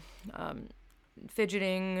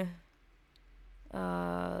 Fidgeting.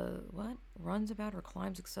 What? Runs about or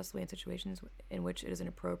climbs successfully in situations in which it is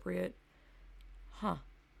inappropriate.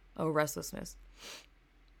 Restlessness.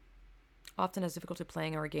 Often has difficulty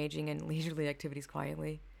playing or engaging in leisurely activities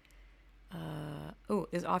quietly.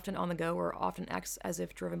 Is often on the go or often acts as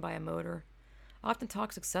if driven by a motor. Often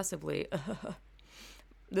talks excessively.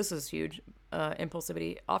 This is huge.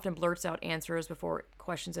 Impulsivity. Often blurts out answers before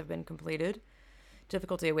questions have been completed.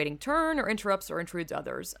 Difficulty awaiting turn or interrupts or intrudes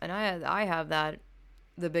others. And I have that.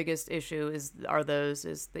 The biggest issue is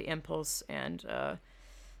the impulse and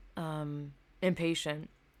impatient.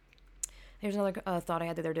 Here's another thought I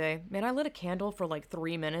had the other day. Man, I lit a candle for like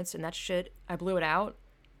 3 minutes and that shit, I blew it out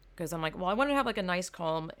because I'm like, well, I want to have like a nice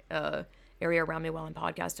calm area around me while I'm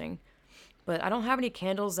podcasting. But I don't have any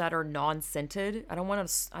candles that are non-scented. I don't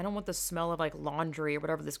want the smell of like laundry or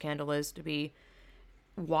whatever this candle is to be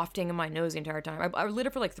wafting in my nose the entire time. I lit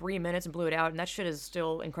it for like 3 minutes and blew it out, and that shit is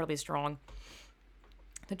still incredibly strong.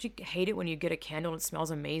 Don't you hate it when you get a candle and it smells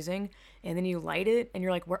amazing, and then you light it and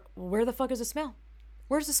you're like, where the fuck is the smell?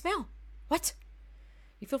 Where's the smell? What?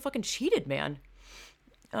 You feel fucking cheated, man.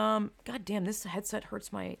 God damn, this headset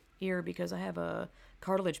hurts my ear because I have a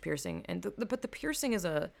cartilage piercing, and but the piercing is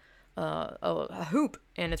a hoop,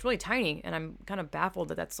 and it's really tiny, and I'm kind of baffled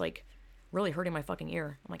that that's like really hurting my fucking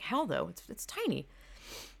ear. I'm like, how though? It's tiny.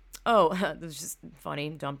 Oh, this is just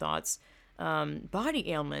funny, dumb thoughts. Body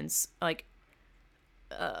ailments, like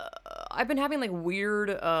I've been having like weird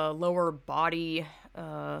lower body.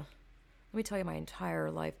 Let me tell you my entire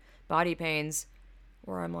life. Body pains,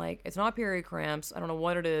 where I'm like, it's not period cramps. I don't know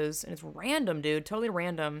what it is, and it's random, dude. Totally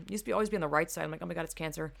random. Used to always be on the right side. I'm like, oh my god, it's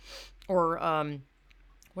cancer. Or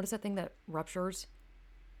what is that thing that ruptures?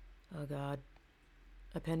 Oh god,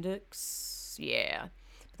 appendix. Yeah.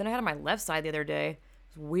 But then I had it on my left side the other day.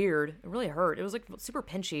 It was weird. It really hurt. It was like super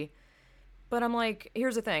pinchy. But I'm like,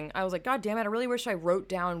 here's the thing. I was like, God damn it, I really wish I wrote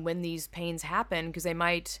down when these pains happen, because they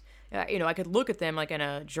might, I could look at them like in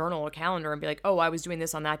a journal or calendar and be like, oh, I was doing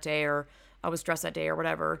this on that day, or I was stressed that day, or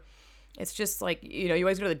whatever. It's just like, you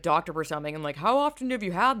always go to the doctor for something and like, how often have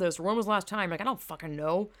you had this? Or when was the last time? Like, I don't fucking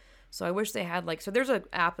know. So I wish they had like, so there's an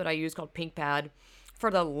app that I use called Pink Pad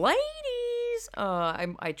for the ladies.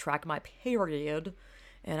 I track my period,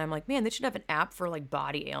 and I'm like, man, they should have an app for like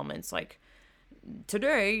body ailments. Like,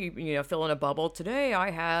 today, fill in a bubble. Today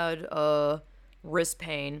I had wrist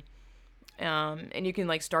pain. And you can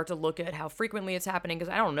like start to look at how frequently it's happening,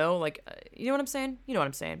 because I don't know, like, you know what I'm saying? You know what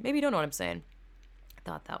I'm saying. Maybe you don't know what I'm saying. I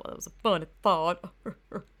thought that was a fun thought.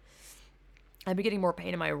 I've been getting more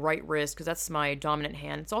pain in my right wrist because that's my dominant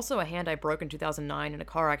hand. It's also a hand I broke in 2009 in a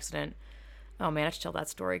car accident. Oh man, I should tell that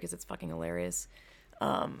story because it's fucking hilarious.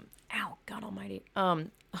 Ow, God almighty.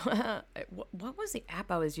 What was the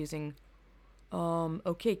app I was using?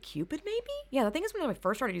 OkCupid maybe? Yeah, the thing is when I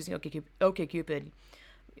first started using OkCupid,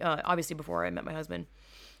 obviously before I met my husband.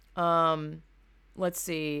 Let's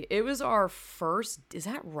see. It was our first, is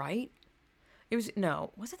that right? Was it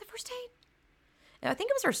the first date? I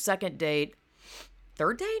think it was our second date.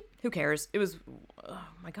 Third date? Who cares? It was, oh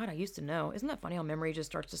my God, I used to know. Isn't that funny how memory just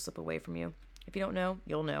starts to slip away from you? If you don't know,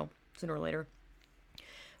 you'll know sooner or later.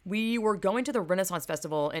 We were going to the Renaissance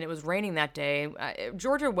Festival, and it was raining that day.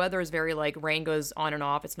 Georgia weather is very, like, rain goes on and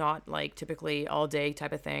off. It's not, like, typically all day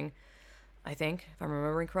type of thing, I think, if I'm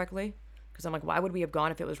remembering correctly. Because I'm like, why would we have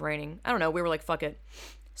gone if it was raining? I don't know. We were like, fuck it.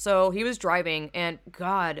 So he was driving, and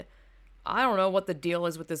God, I don't know what the deal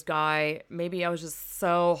is with this guy. Maybe I was just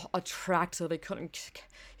so attractive. He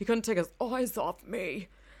couldn't take his eyes off me.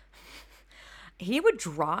 He would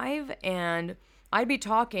drive, and I'd be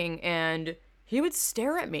talking, and he would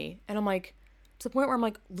stare at me. And I'm like, to the point where I'm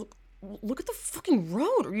like, look at the fucking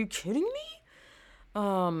road. Are you kidding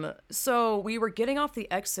me? So we were getting off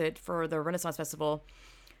the exit for the Renaissance Festival,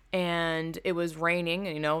 and it was raining,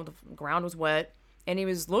 and, the ground was wet, and he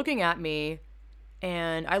was looking at me,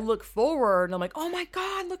 and I look forward, and I'm like, oh my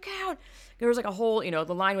God, look out. There was like a whole,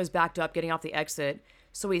 the line was backed up getting off the exit.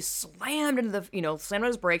 So he slammed into slammed on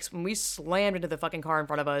his brakes when we slammed into the fucking car in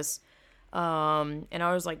front of us. And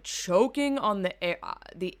I was like choking on the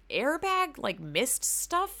airbag, like mist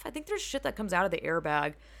stuff. I think there's shit that comes out of the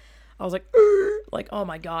airbag. I was like, oh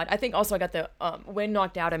my God. I think also I got the wind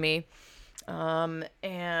knocked out of me.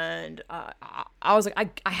 And I was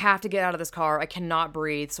like, I have to get out of this car. I cannot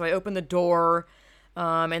breathe. So I opened the door,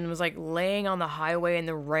 and was like laying on the highway in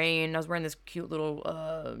the rain. I was wearing this cute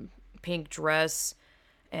little pink dress,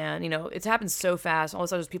 and it's happened so fast. All of a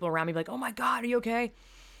sudden, there's people around me like, "Oh my God, are you okay?"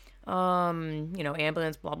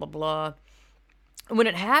 Ambulance, blah blah blah. And when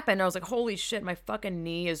it happened, I was like, "Holy shit, my fucking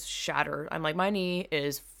knee is shattered." I'm like, my knee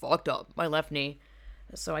is fucked up, my left knee.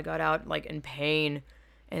 So I got out like in pain.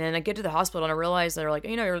 And then I get to the hospital and I realized they're like,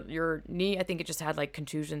 your knee, I think it just had like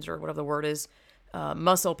contusions or whatever the word is,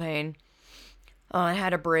 muscle pain. I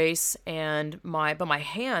had a brace, and my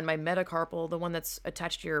hand, my metacarpal, the one that's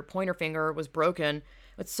attached to your pointer finger, was broken.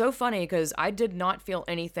 It's so funny because I did not feel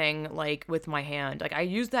anything like with my hand. Like I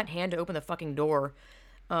used that hand to open the fucking door.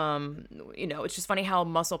 It's just funny how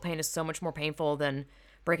muscle pain is so much more painful than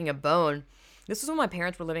breaking a bone. This was when my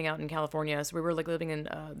parents were living out in California, so we were like living in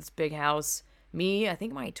this big house. Me, I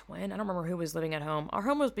think my twin, I don't remember who was living at home. Our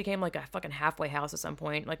home became like a fucking halfway house at some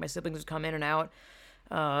point. Like my siblings would come in and out,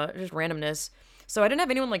 just randomness. So I didn't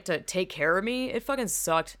have anyone like to take care of me. It fucking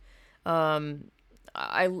sucked.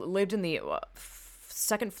 I lived in the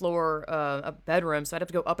second floor a bedroom, so I'd have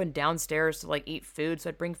to go up and downstairs to like eat food. So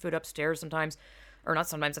I'd bring food upstairs sometimes, or not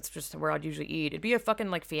sometimes. That's just where I'd usually eat. It'd be a fucking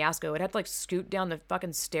like fiasco. I'd have to like scoot down the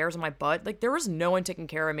fucking stairs on my butt. Like there was no one taking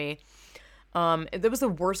care of me. It was the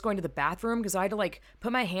worst going to the bathroom because I had to like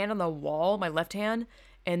put my hand on the wall, my left hand,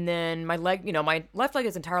 and then my leg. My left leg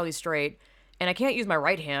is entirely straight, and I can't use my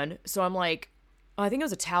right hand. So I'm like, I think it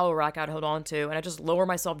was a towel rack I'd hold on to, and I just lower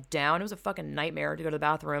myself down. It was a fucking nightmare to go to the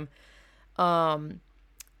bathroom. Yeah,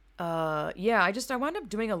 I wound up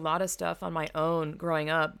doing a lot of stuff on my own growing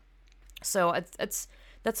up. So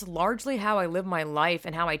that's largely how I live my life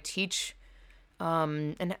and how I teach,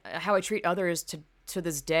 and how I treat others to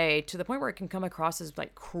this day, to the point where it can come across as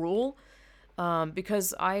like cruel.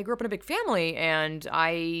 Because I grew up in a big family and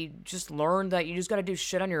I just learned that you just got to do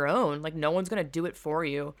shit on your own. Like no one's going to do it for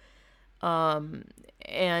you.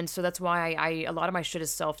 And so that's why a lot of my shit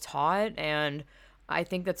is self-taught. And I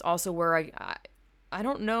think that's also where I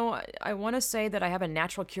don't know. I want to say that I have a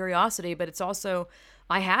natural curiosity, but it's also,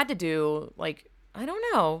 I had to do like, I don't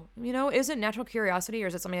know, is it natural curiosity or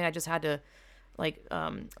is it something I just had to like,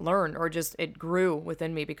 learn, or just it grew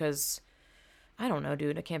within me because I don't know,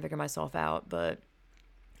 dude, I can't figure myself out, but,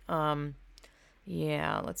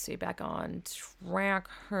 yeah, let's see, back on track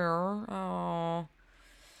here.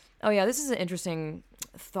 Oh yeah, this is an interesting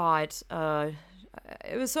thought.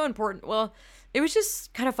 It was so important. Well, it was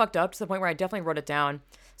just kind of fucked up to the point where I definitely wrote it down.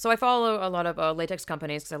 So I follow a lot of latex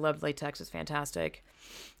companies because I love latex. It's fantastic.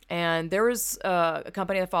 And there was a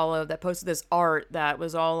company I followed that posted this art that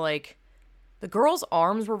was all like, the girl's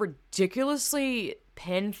arms were ridiculously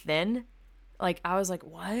pin thin. Like, I was like,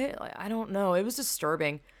 what? Like, I don't know. It was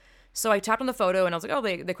disturbing. So I tapped on the photo and I was like, oh,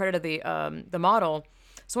 they credited the model.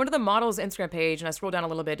 So I went to the model's Instagram page and I scrolled down a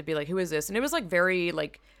little bit to be like, who is this? And it was like very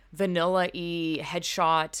like vanilla-y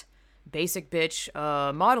headshot, basic bitch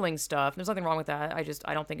modeling stuff. There's nothing wrong with that.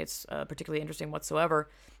 I don't think it's particularly interesting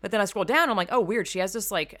whatsoever. But then I scrolled down and I'm like, oh, weird. She has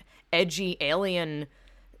this like edgy alien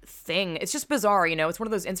thing. It's just bizarre, it's one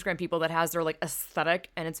of those Instagram people that has their like aesthetic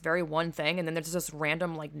and it's very one thing, and then there's this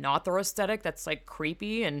random like not their aesthetic that's like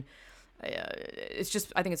creepy, and it's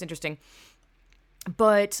just, I think it's interesting.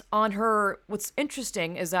 But what's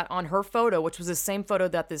interesting is that on her photo, which was the same photo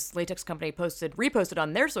that this latex company reposted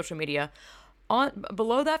on their social media,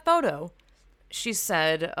 below that photo, she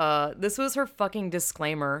said, this was her fucking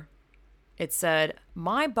disclaimer. It said,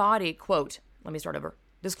 my body, quote, let me start over.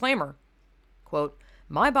 Disclaimer, quote,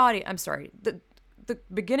 my body, I'm sorry, the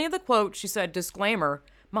beginning of the quote, she said, disclaimer,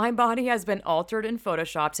 my body has been altered in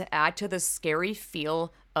Photoshop to add to the scary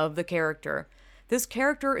feel of the character. This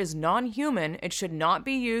character is non-human. It should not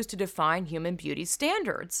be used to define human beauty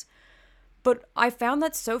standards. But I found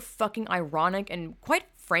that so fucking ironic and quite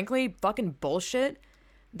frankly fucking bullshit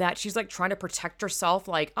that she's like trying to protect herself.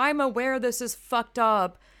 Like, I'm aware this is fucked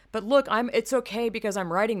up, but look, it's okay because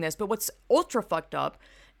I'm writing this. But what's ultra fucked up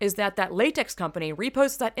is that latex company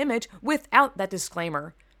reposts that image without that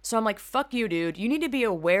disclaimer. So I'm like, fuck you, dude. You need to be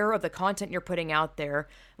aware of the content you're putting out there.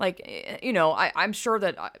 Like, you know, I'm sure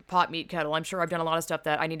that pot meat kettle, I'm sure I've done a lot of stuff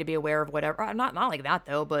that I need to be aware of, whatever. Not like that,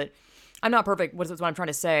 though, but I'm not perfect. What I'm trying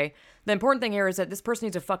to say. The important thing here is that this person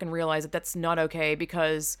needs to fucking realize that that's not okay,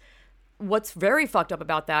 because what's very fucked up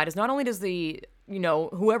about that is not only does the, you know,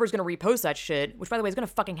 whoever's going to repost that shit, which by the way is going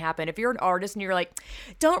to fucking happen. If you're an artist and you're like,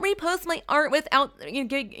 don't repost my art without,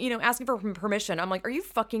 asking for permission. I'm like, are you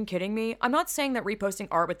fucking kidding me? I'm not saying that reposting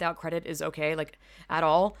art without credit is okay, like, at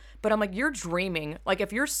all. But I'm like, you're dreaming. Like,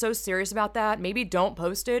 if you're so serious about that, maybe don't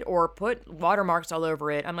post it or put watermarks all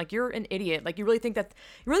over it. I'm like, you're an idiot. Like, you really think people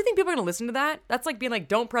are going to listen to that? That's like being like,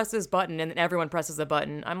 don't press this button, and then everyone presses the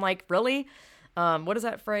button. I'm like, really? What is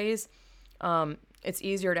that phrase? It's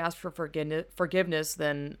easier to ask for forgiveness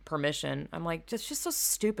than permission. I'm like, just so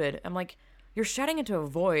stupid. I'm like, you're shouting into a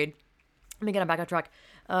void. Let me get back on track.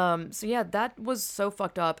 So yeah, that was so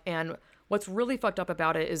fucked up. And what's really fucked up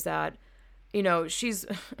about it is that, you know, she's,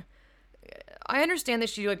 I understand that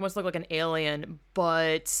she like wants to look like an alien,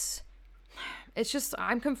 but it's just,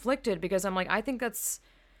 I'm conflicted because I'm like,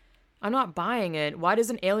 I'm not buying it. Why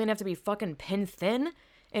does an alien have to be fucking pin thin?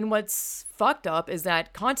 And what's fucked up is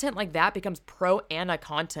that content like that becomes pro-Anna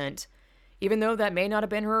content, even though that may not have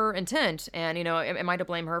been her intent. And, you know, am I to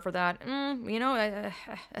blame her for that?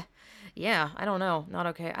 Yeah, I don't know. Not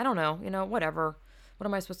okay. I don't know. You know, whatever. What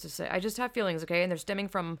am I supposed to say? I just have feelings, okay? And they're stemming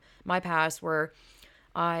from my past where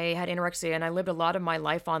I had anorexia and I lived a lot of my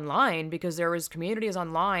life online because there was communities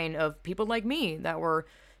online of people like me that were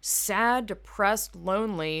sad, depressed,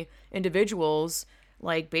 lonely individuals,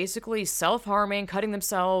 like basically self-harming, cutting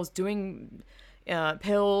themselves, doing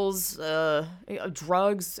pills,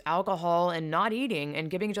 drugs, alcohol, and not eating, and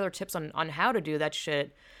giving each other tips on how to do that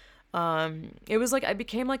shit. It was like I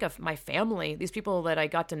became like my family. These people that I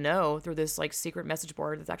got to know through this like secret message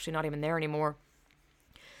board that's actually not even there anymore.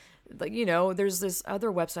 Like, you know, there's this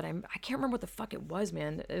other website. I can't remember what the fuck it was,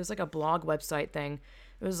 man. It was like a blog website thing.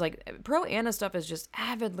 It was like pro-Anna stuff is just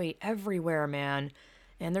avidly everywhere, man.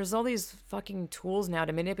 And there's all these fucking tools now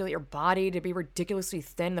to manipulate your body to be ridiculously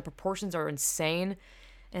thin. The proportions are insane.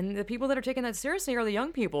 And the people that are taking that seriously are the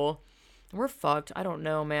young people. We're fucked. I don't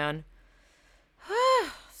know, man.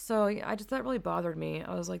 So that really bothered me.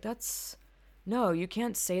 I was like, no, you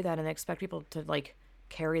can't say that and expect people to like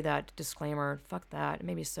carry that disclaimer. Fuck that. It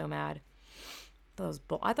made me so mad. I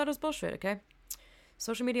thought it was bullshit, okay?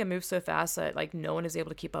 Social media moves so fast that like no one is able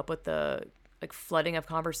to keep up with the like flooding of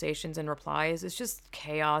conversations and replies. It's just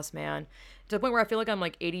chaos, man. To the point where I feel like I'm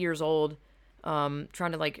like 80 years old,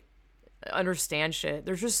 trying to like understand shit.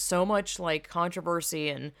 There's just so much like controversy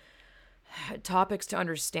and topics to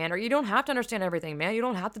understand, or you don't have to understand everything, man. You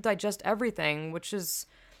don't have to digest everything, there's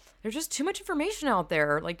just too much information out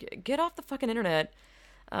there. Like, get off the fucking internet.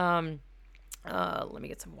 Let me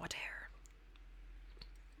get some water.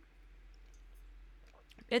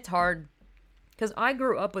 It's hard. Because I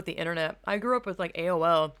grew up with the internet. I grew up with like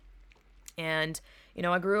AOL, and you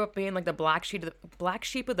know, I grew up being like the black sheep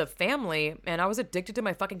of the family, and I was addicted to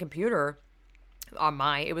my fucking computer.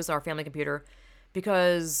 It was our family computer,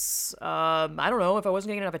 because I don't know, if I wasn't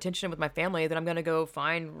getting enough attention with my family, then I'm gonna go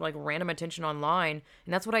find like random attention online,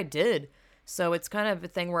 and that's what I did. So it's kind of a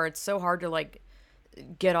thing where it's so hard to like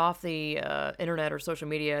get off the internet or social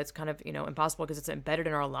media. It's kind of, you know, impossible because it's embedded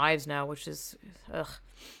in our lives now, which is ugh.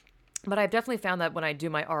 But I've definitely found that when I do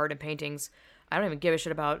my art and paintings, I don't even give a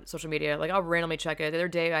shit about social media. Like, I'll randomly check it. The other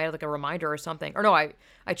day, I had like a reminder or something. Or no, I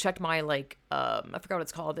checked my like, I forgot what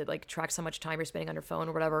it's called. It like tracks how much time you're spending on your phone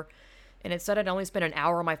or whatever. And it said I'd only spent an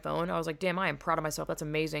hour on my phone. I was like, damn, I am proud of myself. That's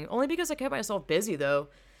amazing. Only because I kept myself busy, though.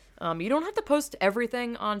 You don't have to post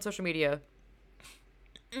everything on social media.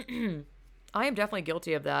 I am definitely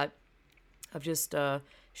guilty of that, of just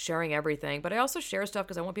sharing everything. But I also share stuff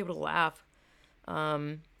because I want people to laugh.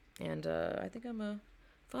 And I think I'm a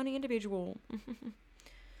funny individual.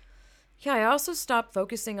 Yeah, I also stopped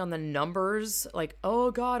focusing on the numbers. Like,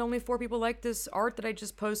 oh God, only 4 people like this art that I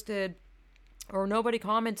just posted, or nobody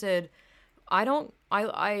commented. I don't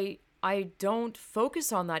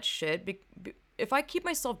focus on that shit. If I keep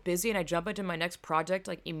myself busy and I jump into my next project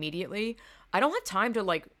like immediately, I don't have time to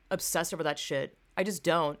like obsess over that shit. I just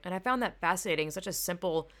don't. And I found that fascinating. Such a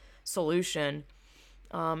simple solution.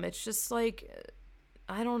 It's just like,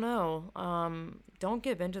 I don't know. Don't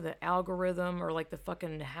give into the algorithm or like the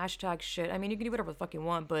fucking hashtag shit. I mean, you can do whatever the fuck you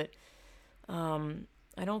want, but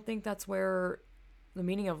I don't think that's where the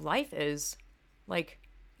meaning of life is. Like,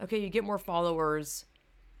 okay, you get more followers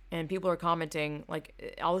and people are commenting,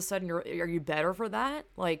 like, all of a sudden are you better for that?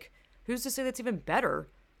 Like, who's to say that's even better?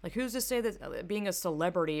 Like, who's to say that being a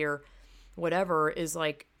celebrity or whatever is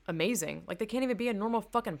like amazing. Like, they can't even be a normal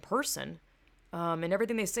fucking person. And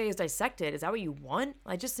everything they say is dissected. Is that what you want?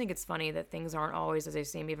 I just think it's funny that things aren't always as they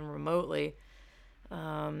seem, even remotely.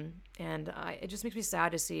 It just makes me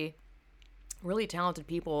sad to see really talented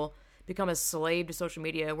people become a slave to social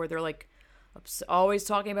media, where they're like always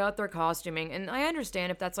talking about their costuming. And I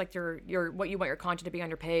understand if that's like your what you want your content to be on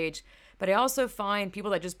your page, but I also find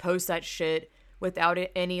people that just post that shit without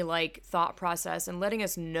any like thought process and letting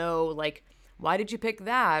us know, like, why did you pick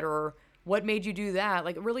that, or what made you do that,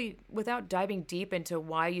 like, really without diving deep into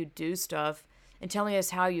why you do stuff and telling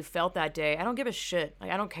us how you felt that day. I don't give a shit.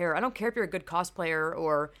 Like, I don't care if you're a good cosplayer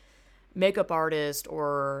or makeup artist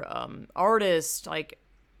or artist. Like,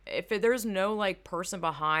 if there's no like person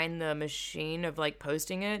behind the machine of like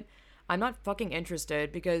posting it, I'm not fucking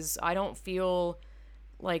interested, because I don't feel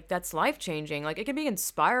like that's life changing. Like, it can be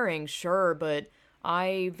inspiring, sure, but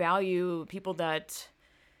I value people that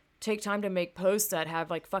take time to make posts that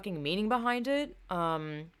have like fucking meaning behind it.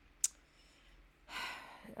 I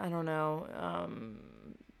don't know.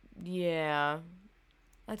 Yeah,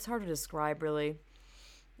 it's hard to describe, really.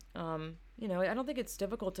 I don't think it's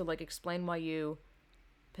difficult to like explain why you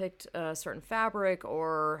picked a certain fabric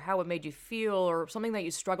or how it made you feel or something that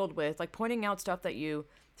you struggled with, like pointing out stuff that you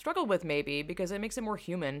struggled with, maybe, because it makes it more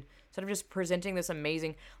human instead of just presenting this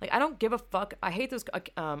amazing, like, I don't give a fuck. I hate those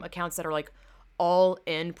accounts that are like all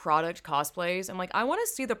in product cosplays. I'm like, I want to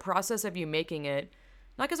see the process of you making it,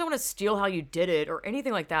 not because I want to steal how you did it or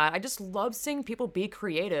anything like that. I just love seeing people be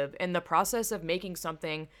creative, and the process of making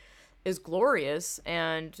something is glorious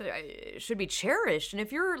and should be cherished. And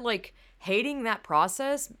if you're like hating that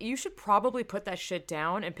process, you should probably put that shit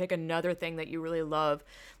down and pick another thing that you really love.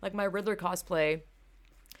 Like my Riddler cosplay,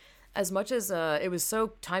 as much as it was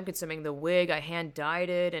so time consuming, the wig, I hand dyed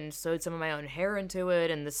it and sewed some of my own hair into it,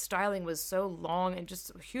 and the styling was so long and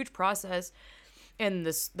just a huge process. And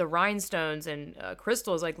the rhinestones and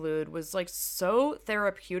crystals I glued was like so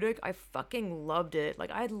therapeutic. I fucking loved it. Like,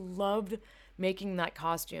 I loved making that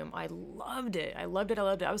costume. I loved it. I loved it.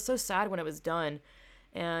 I was so sad when it was done.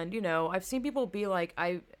 And, I've seen people be like,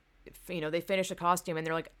 they finish a costume and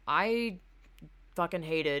they're like, I fucking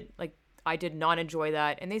hate it. Like, I did not enjoy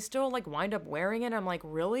that. And they still like wind up wearing it. I'm like,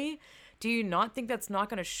 really? Do you not think that's not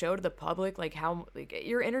going to show to the public, like, how like,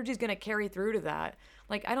 your energy is going to carry through to that?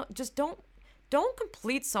 Like, don't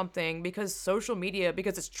complete something because social media,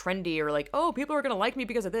 because it's trendy, or like, oh, people are going to like me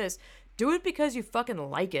because of this. Do it because you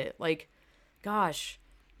fucking like it. Like, gosh,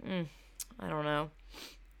 I don't know.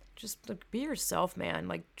 Just like, be yourself, man.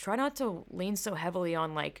 Like, try not to lean so heavily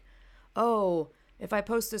on like, oh, if I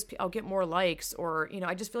post this, I'll get more likes. Or,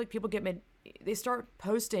 I just feel like people they start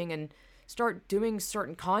posting and start doing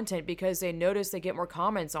certain content because they notice they get more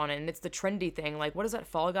comments on it. And it's the trendy thing. Like, what is that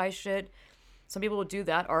Fall Guys shit? Some people will do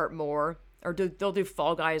that art more, or they'll do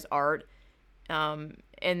Fall Guys art. And,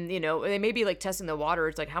 they may be like testing the water.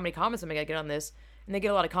 It's like, how many comments am I going to get on this? And they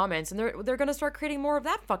get a lot of comments, and they're going to start creating more of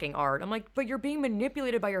that fucking art. I'm like, but you're being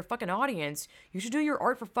manipulated by your fucking audience. You should do your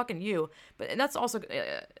art for fucking you. And that's also,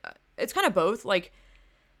 it's kind of both. Like,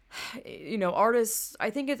 artists,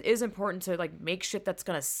 I think it is important to like make shit that's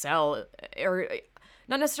going to sell, or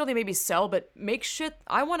not necessarily maybe sell, but make shit.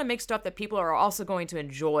 I want to make stuff that people are also going to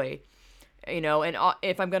enjoy, and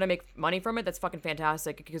if I'm going to make money from it, that's fucking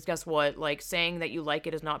fantastic, because guess what? Like, saying that you like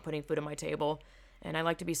it is not putting food on my table. And I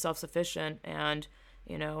like to be self-sufficient, and,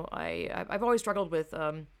 I've always struggled with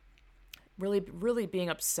really, really being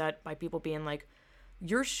upset by people being like,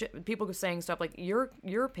 people saying stuff like,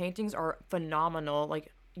 your paintings are phenomenal,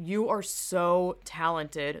 like, you are so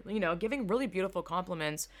talented, giving really beautiful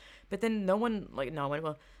compliments, but then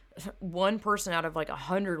one person out of like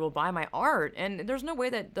 100 will buy my art, and there's no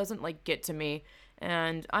way that doesn't like get to me.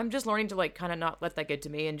 And I'm just learning to like kind of not let that get to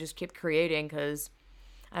me and just keep creating, because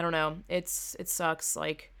I don't know. It sucks.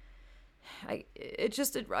 Like, I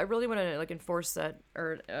really want to like enforce that,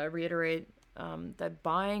 or reiterate that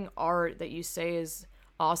buying art that you say is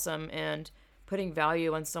awesome and putting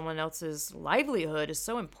value on someone else's livelihood is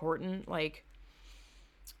so important. Like,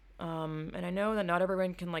 and I know that not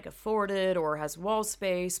everyone can like afford it or has wall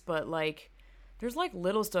space, but like, there's like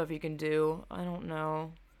little stuff you can do. I don't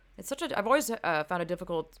know. I've always found it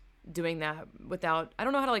difficult doing that without. I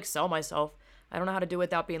don't know how to like sell myself. I don't know how to do it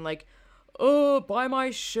without being like, oh, buy my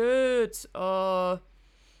shit. I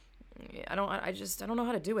don't know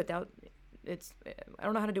how to do it without I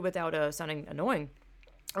don't know how to do it without sounding annoying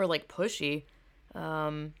or like pushy.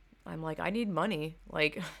 I'm like, I need money.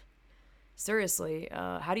 Like, seriously,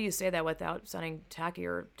 how do you say that without sounding tacky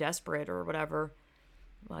or desperate or whatever?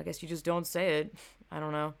 Well, I guess you just don't say it. I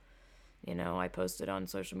don't know. I posted on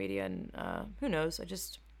social media, and who knows?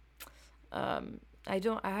 I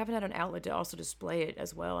haven't had an outlet to also display it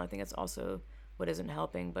as well. I think that's also what isn't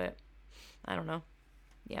helping, but I don't know.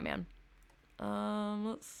 Yeah, man.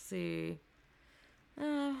 Let's see.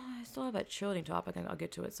 I still have that chilling topic I'll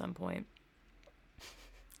get to at some point.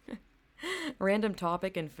 Random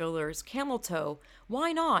topic and fillers. Camel toe.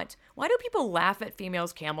 Why not? Why do people laugh at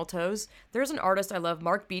females' camel toes? There's an artist I love,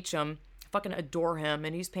 Mark Beecham. Fucking adore him,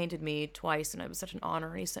 and he's painted me twice, and it was such an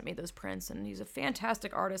honor, and he sent me those prints, and he's a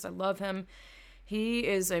fantastic artist. I love him. He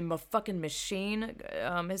is a fucking machine.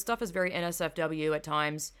 His stuff is very NSFW at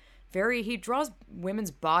times. He draws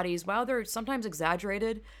women's bodies. While they're sometimes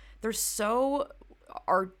exaggerated, they're so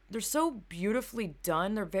beautifully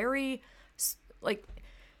done. They're very, like,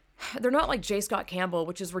 they're not like J. Scott Campbell,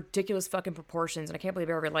 which is ridiculous fucking proportions, and I can't believe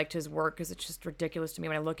I ever liked his work because it's just ridiculous to me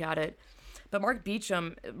when I look at it. But Mark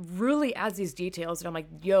Beecham really adds these details, and I'm like,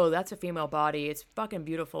 yo, that's a female body. It's fucking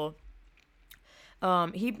beautiful.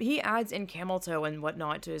 He adds in camel toe and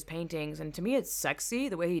whatnot to his paintings, and to me it's sexy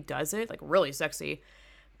the way he does it, like really sexy.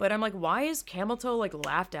 But I'm like, why is camel toe like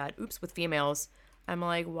laughed at? Oops, with females. I'm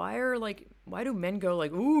like, why do men go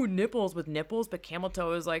like, ooh, nipples with nipples, but camel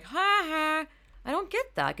toe is like, ha ha. I don't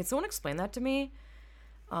get that. Can someone explain that to me?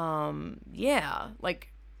 Yeah,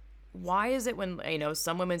 like, why is it when,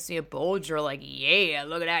 some women see a bulge, they're like, yeah,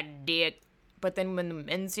 look at that dick. But then when the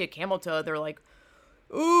men see a camel toe, they're like,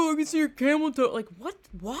 oh, I can see your camel toe. Like, what?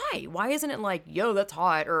 Why? Why isn't it like, yo, that's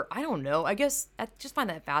hot? Or, I don't know. I guess I just find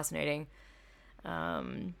that fascinating.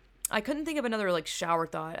 I couldn't think of another, like, shower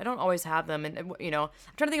thought. I don't always have them. And, I'm trying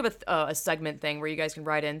to think of a segment thing where you guys can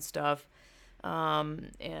write in stuff.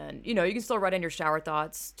 And, you can still write in your shower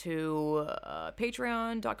thoughts to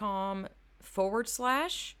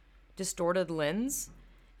patreon.com/distortedlens.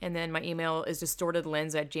 And then my email is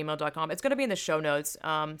distortedlens@gmail.com. It's going to be in the show notes.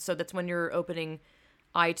 So that's when you're opening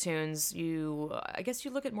iTunes, I guess you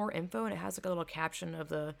look at more info and it has like a little caption of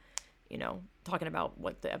the, talking about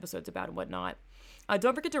what the episode's about and whatnot.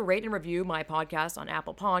 Don't forget to rate and review my podcast on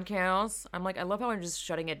Apple Podcasts. I love how I'm just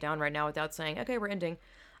shutting it down right now without saying, okay, we're ending.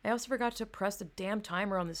 I also forgot to press the damn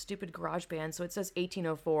timer on this stupid GarageBand, so it says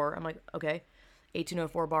 18:04. I'm like, okay,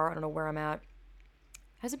 18:04 bar. I don't know where I'm at.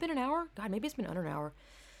 Has it been an hour? God, maybe it's been under an hour.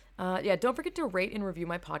 Don't forget to rate and review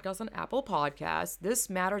my podcast on Apple Podcasts. This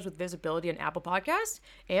matters with visibility on Apple Podcasts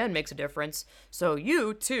and makes a difference, so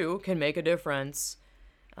you too can make a difference.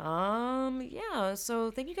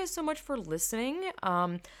 So thank you guys so much for listening.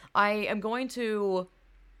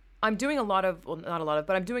 I'm doing a lot of, well, not a lot of,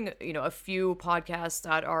 but I'm doing, a few podcasts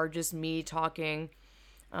that are just me talking,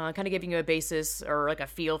 kind of giving you a basis or like a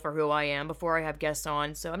feel for who I am before I have guests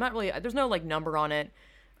on. So I'm not really, there's no like number on it.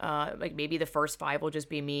 Like maybe the first 5 will just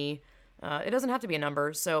be me. It doesn't have to be a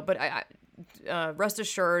number. So, but I rest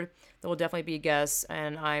assured there will definitely be guests,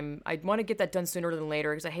 and I want to get that done sooner than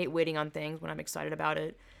later because I hate waiting on things when I'm excited about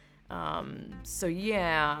it. So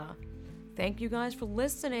yeah, thank you guys for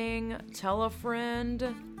listening. Tell a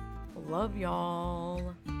friend. Love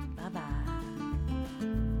y'all. Bye-bye.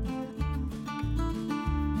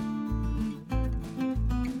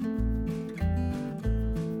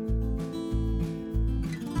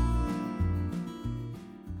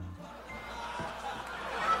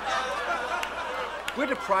 We're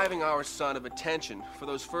depriving our son of attention for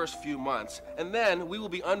those first few months, and then we will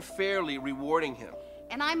be unfairly rewarding him.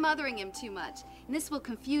 And I'm mothering him too much, and this will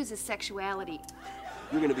confuse his sexuality.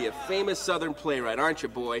 You're gonna be a famous Southern playwright, aren't you,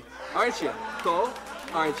 boy? Aren't you, Cole?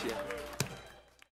 Aren't you?